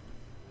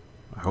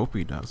 I hope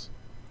he does.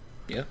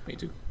 Yeah, me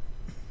too.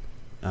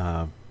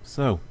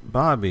 So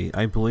Bobby,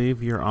 I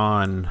believe you're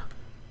on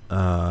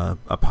a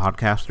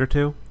podcast or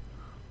two.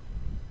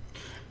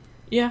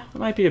 Yeah, I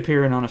might be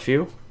appearing on a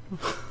few.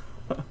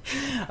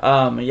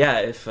 Yeah,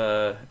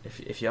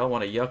 if y'all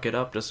want to yuck it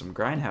up to some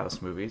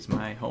Grindhouse movies,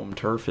 my home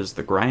turf is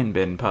the Grind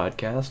Bin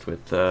podcast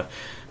with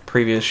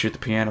previous Shoot the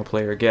Piano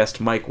Player guest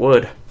Mike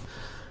Wood.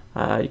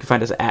 You can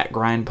find us at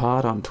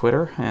GrindPod on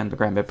Twitter and the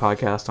Grind Bin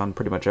podcast on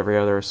pretty much every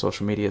other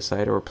social media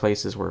site or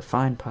places where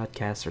fine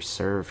podcasts are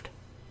served.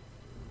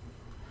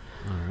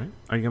 All right.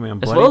 Are you gonna be on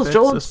as Bloody well as Bits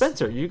Joel and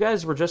Spencer? You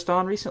guys were just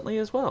on recently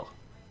as well.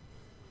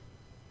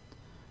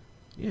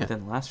 Yeah.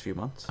 Within the last few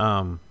months.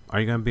 Are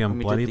you gonna be on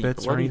Bloody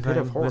Bits or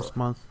anything this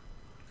month?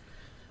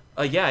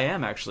 Yeah, I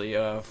am actually.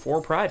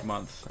 For Pride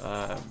Month,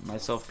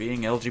 myself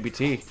being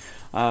LGBT,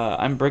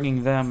 I'm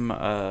bringing them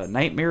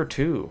Nightmare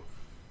 2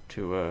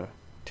 to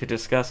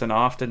discuss an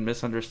often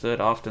misunderstood,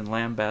 often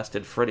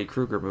lambasted Freddy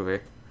Krueger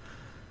movie.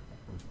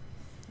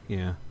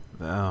 Yeah.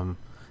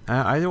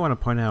 I do want to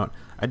point out,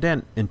 I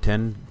didn't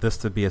intend this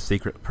to be a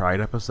secret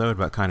Pride episode,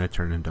 but kind of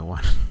turned into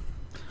one.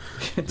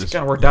 It just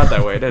kind of worked out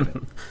that way, didn't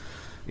it?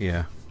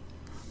 Yeah.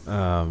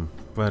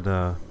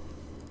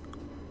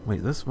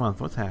 Wait, this month,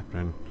 what's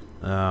happening?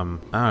 I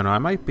don't know, I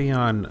might be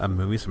on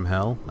Movies from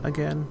Hell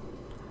again.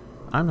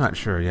 I'm not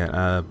sure yet,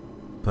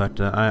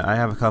 but I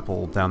have a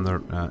couple down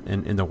the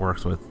in the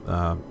works with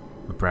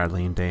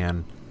Bradley and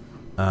Dan.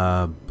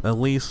 At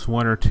least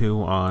one or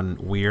two on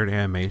weird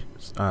animation.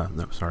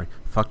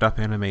 Fucked up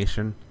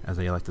animation, as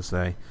they like to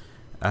say.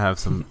 I have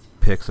some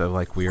pics of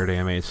like weird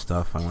animated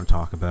stuff I want to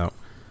talk about,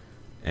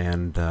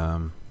 and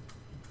I'm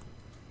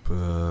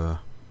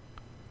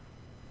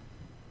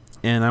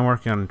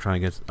working on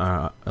trying to get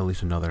at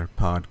least another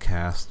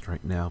podcast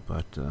right now,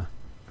 but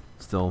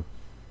still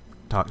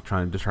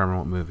trying to determine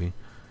what movie.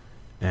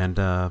 And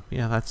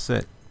yeah, that's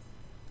it.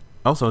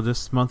 Also,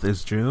 this month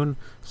is June,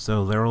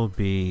 so there will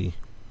be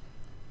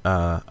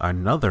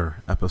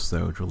another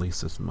episode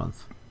released this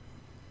month.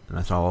 And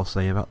that's all I'll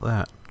say about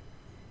that.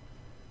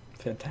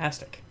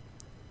 Fantastic.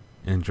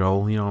 And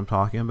Joel, you know what I'm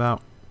talking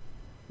about?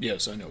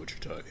 Yes, I know what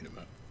you're talking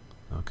about.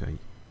 Okay.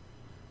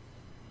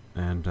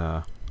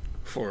 And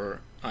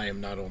For I am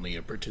not only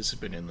a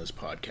participant in this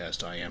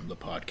podcast, I am the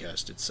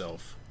podcast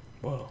itself.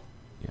 Whoa.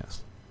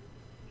 yes.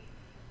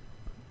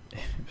 It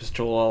was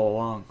Joel all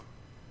along.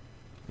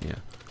 Yeah.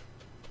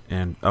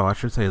 And, I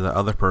should say the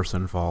other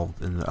person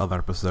involved in the other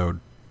episode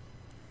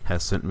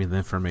has sent me the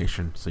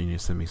information, so you need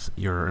to send me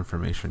your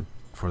information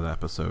for the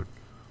episode.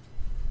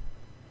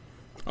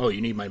 Oh,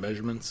 you need my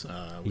measurements?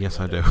 Yes,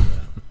 I do.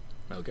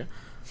 Okay.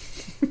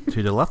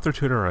 To the left or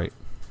to the right?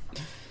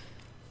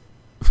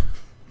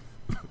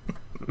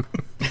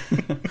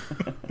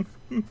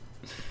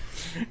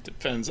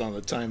 Depends on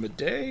the time of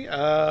day.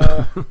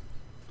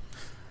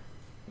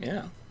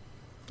 Yeah.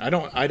 I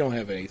don't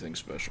have anything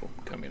special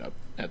coming up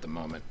at the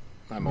moment.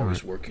 I'm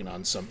always working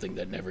on something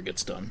that never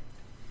gets done.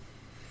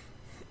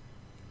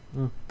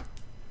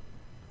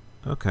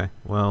 Okay,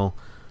 well,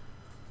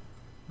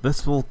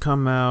 this will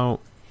come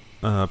out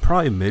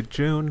probably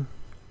mid-June,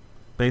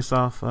 based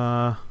off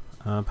how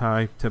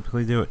I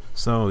typically do it.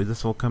 So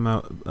this will come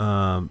out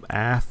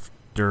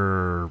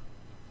after...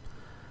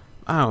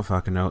 I don't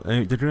fucking know.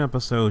 The June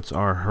episodes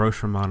are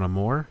Hiroshima no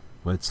More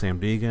with Sam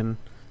Deegan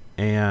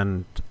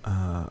and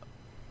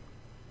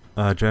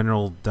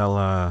General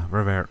Della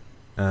Rivera.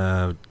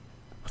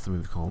 What's the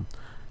movie called?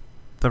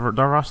 The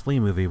Ross Lee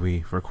movie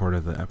we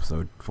recorded the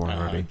episode for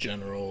already.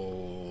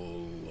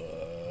 General...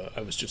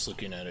 I was just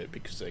looking at it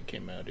because that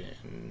came out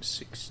in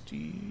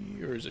 60...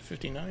 Or is it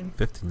 59?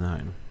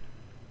 59.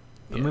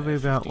 The Yeah, movie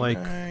about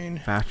 59.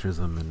 like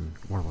fascism and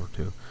World War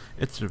II.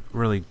 It's a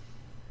really...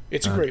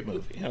 It's a great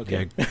movie.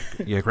 Okay.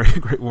 Yeah,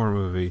 great war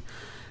movie.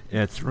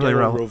 It's really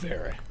relevant.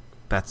 Rovera.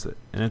 That's it,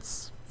 and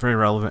it's very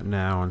relevant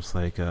now. And it's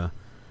like,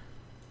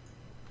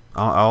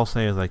 I'll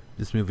say is like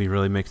this movie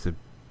really makes it.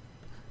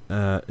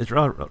 It's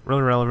really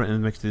relevant and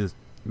it makes you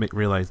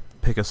realize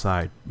pick a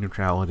side.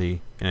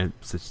 Neutrality in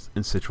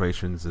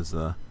situations is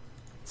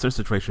certain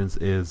situations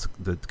is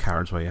the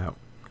coward's way out.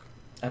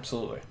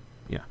 Absolutely.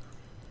 Yeah,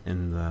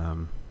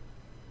 and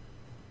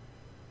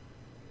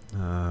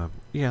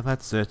yeah,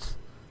 that's it.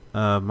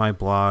 My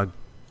blog,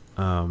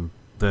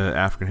 the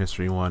African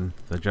history one,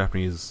 the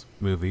Japanese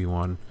movie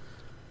one.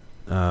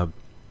 They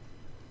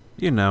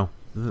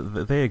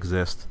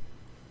exist.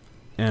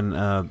 And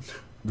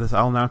this,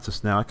 I'll announce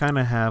this now. I kind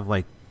of have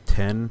like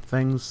 10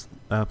 things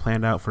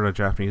planned out for the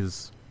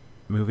Japanese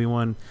movie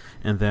one,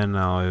 and then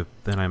I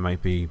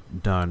might be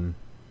done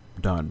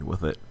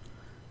with it,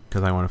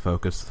 because I want to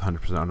focus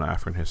 100% on the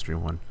African history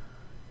one.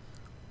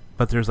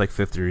 But there's like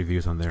 50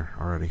 reviews on there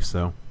already,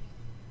 so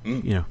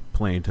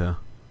plenty to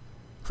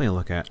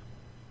look at.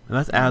 And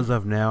that's as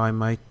of now. I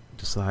might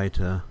decide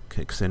to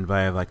extend, but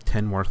I have like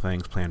 10 more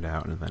things planned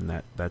out, and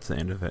then that's the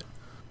end of it.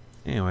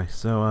 Anyway,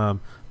 so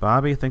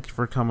Bobby, thank you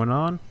for coming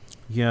on.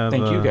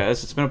 Thank you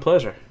guys. It's been a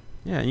pleasure.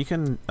 Yeah, you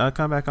can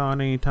come back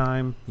on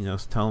anytime.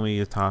 Tell me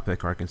a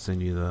topic, or I can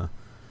send you the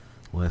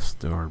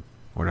list or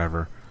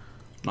whatever.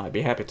 I'd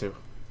be happy to.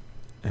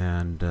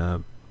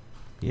 And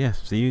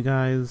see you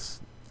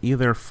guys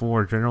either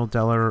for General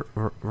Della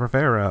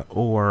Rivera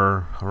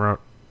or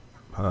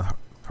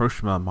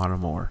Hiroshima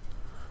Monomore.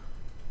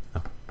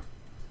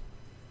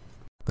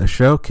 The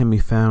show can be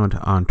found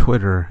on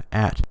Twitter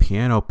at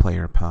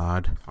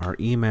PianoPlayerPod. Our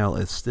email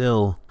is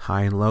still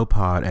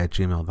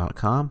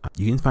highandlowpod@gmail.com.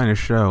 You can find the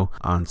show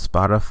on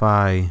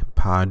Spotify,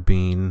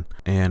 Podbean,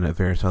 and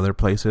various other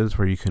places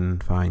where you can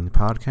find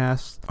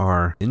podcasts.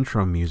 Our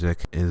intro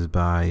music is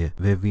by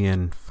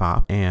Vivian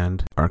Fopp,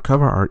 and our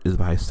cover art is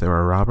by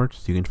Sarah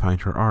Roberts. You can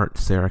find her art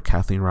at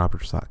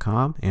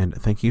sarahkathleenroberts.com, and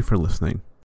thank you for listening.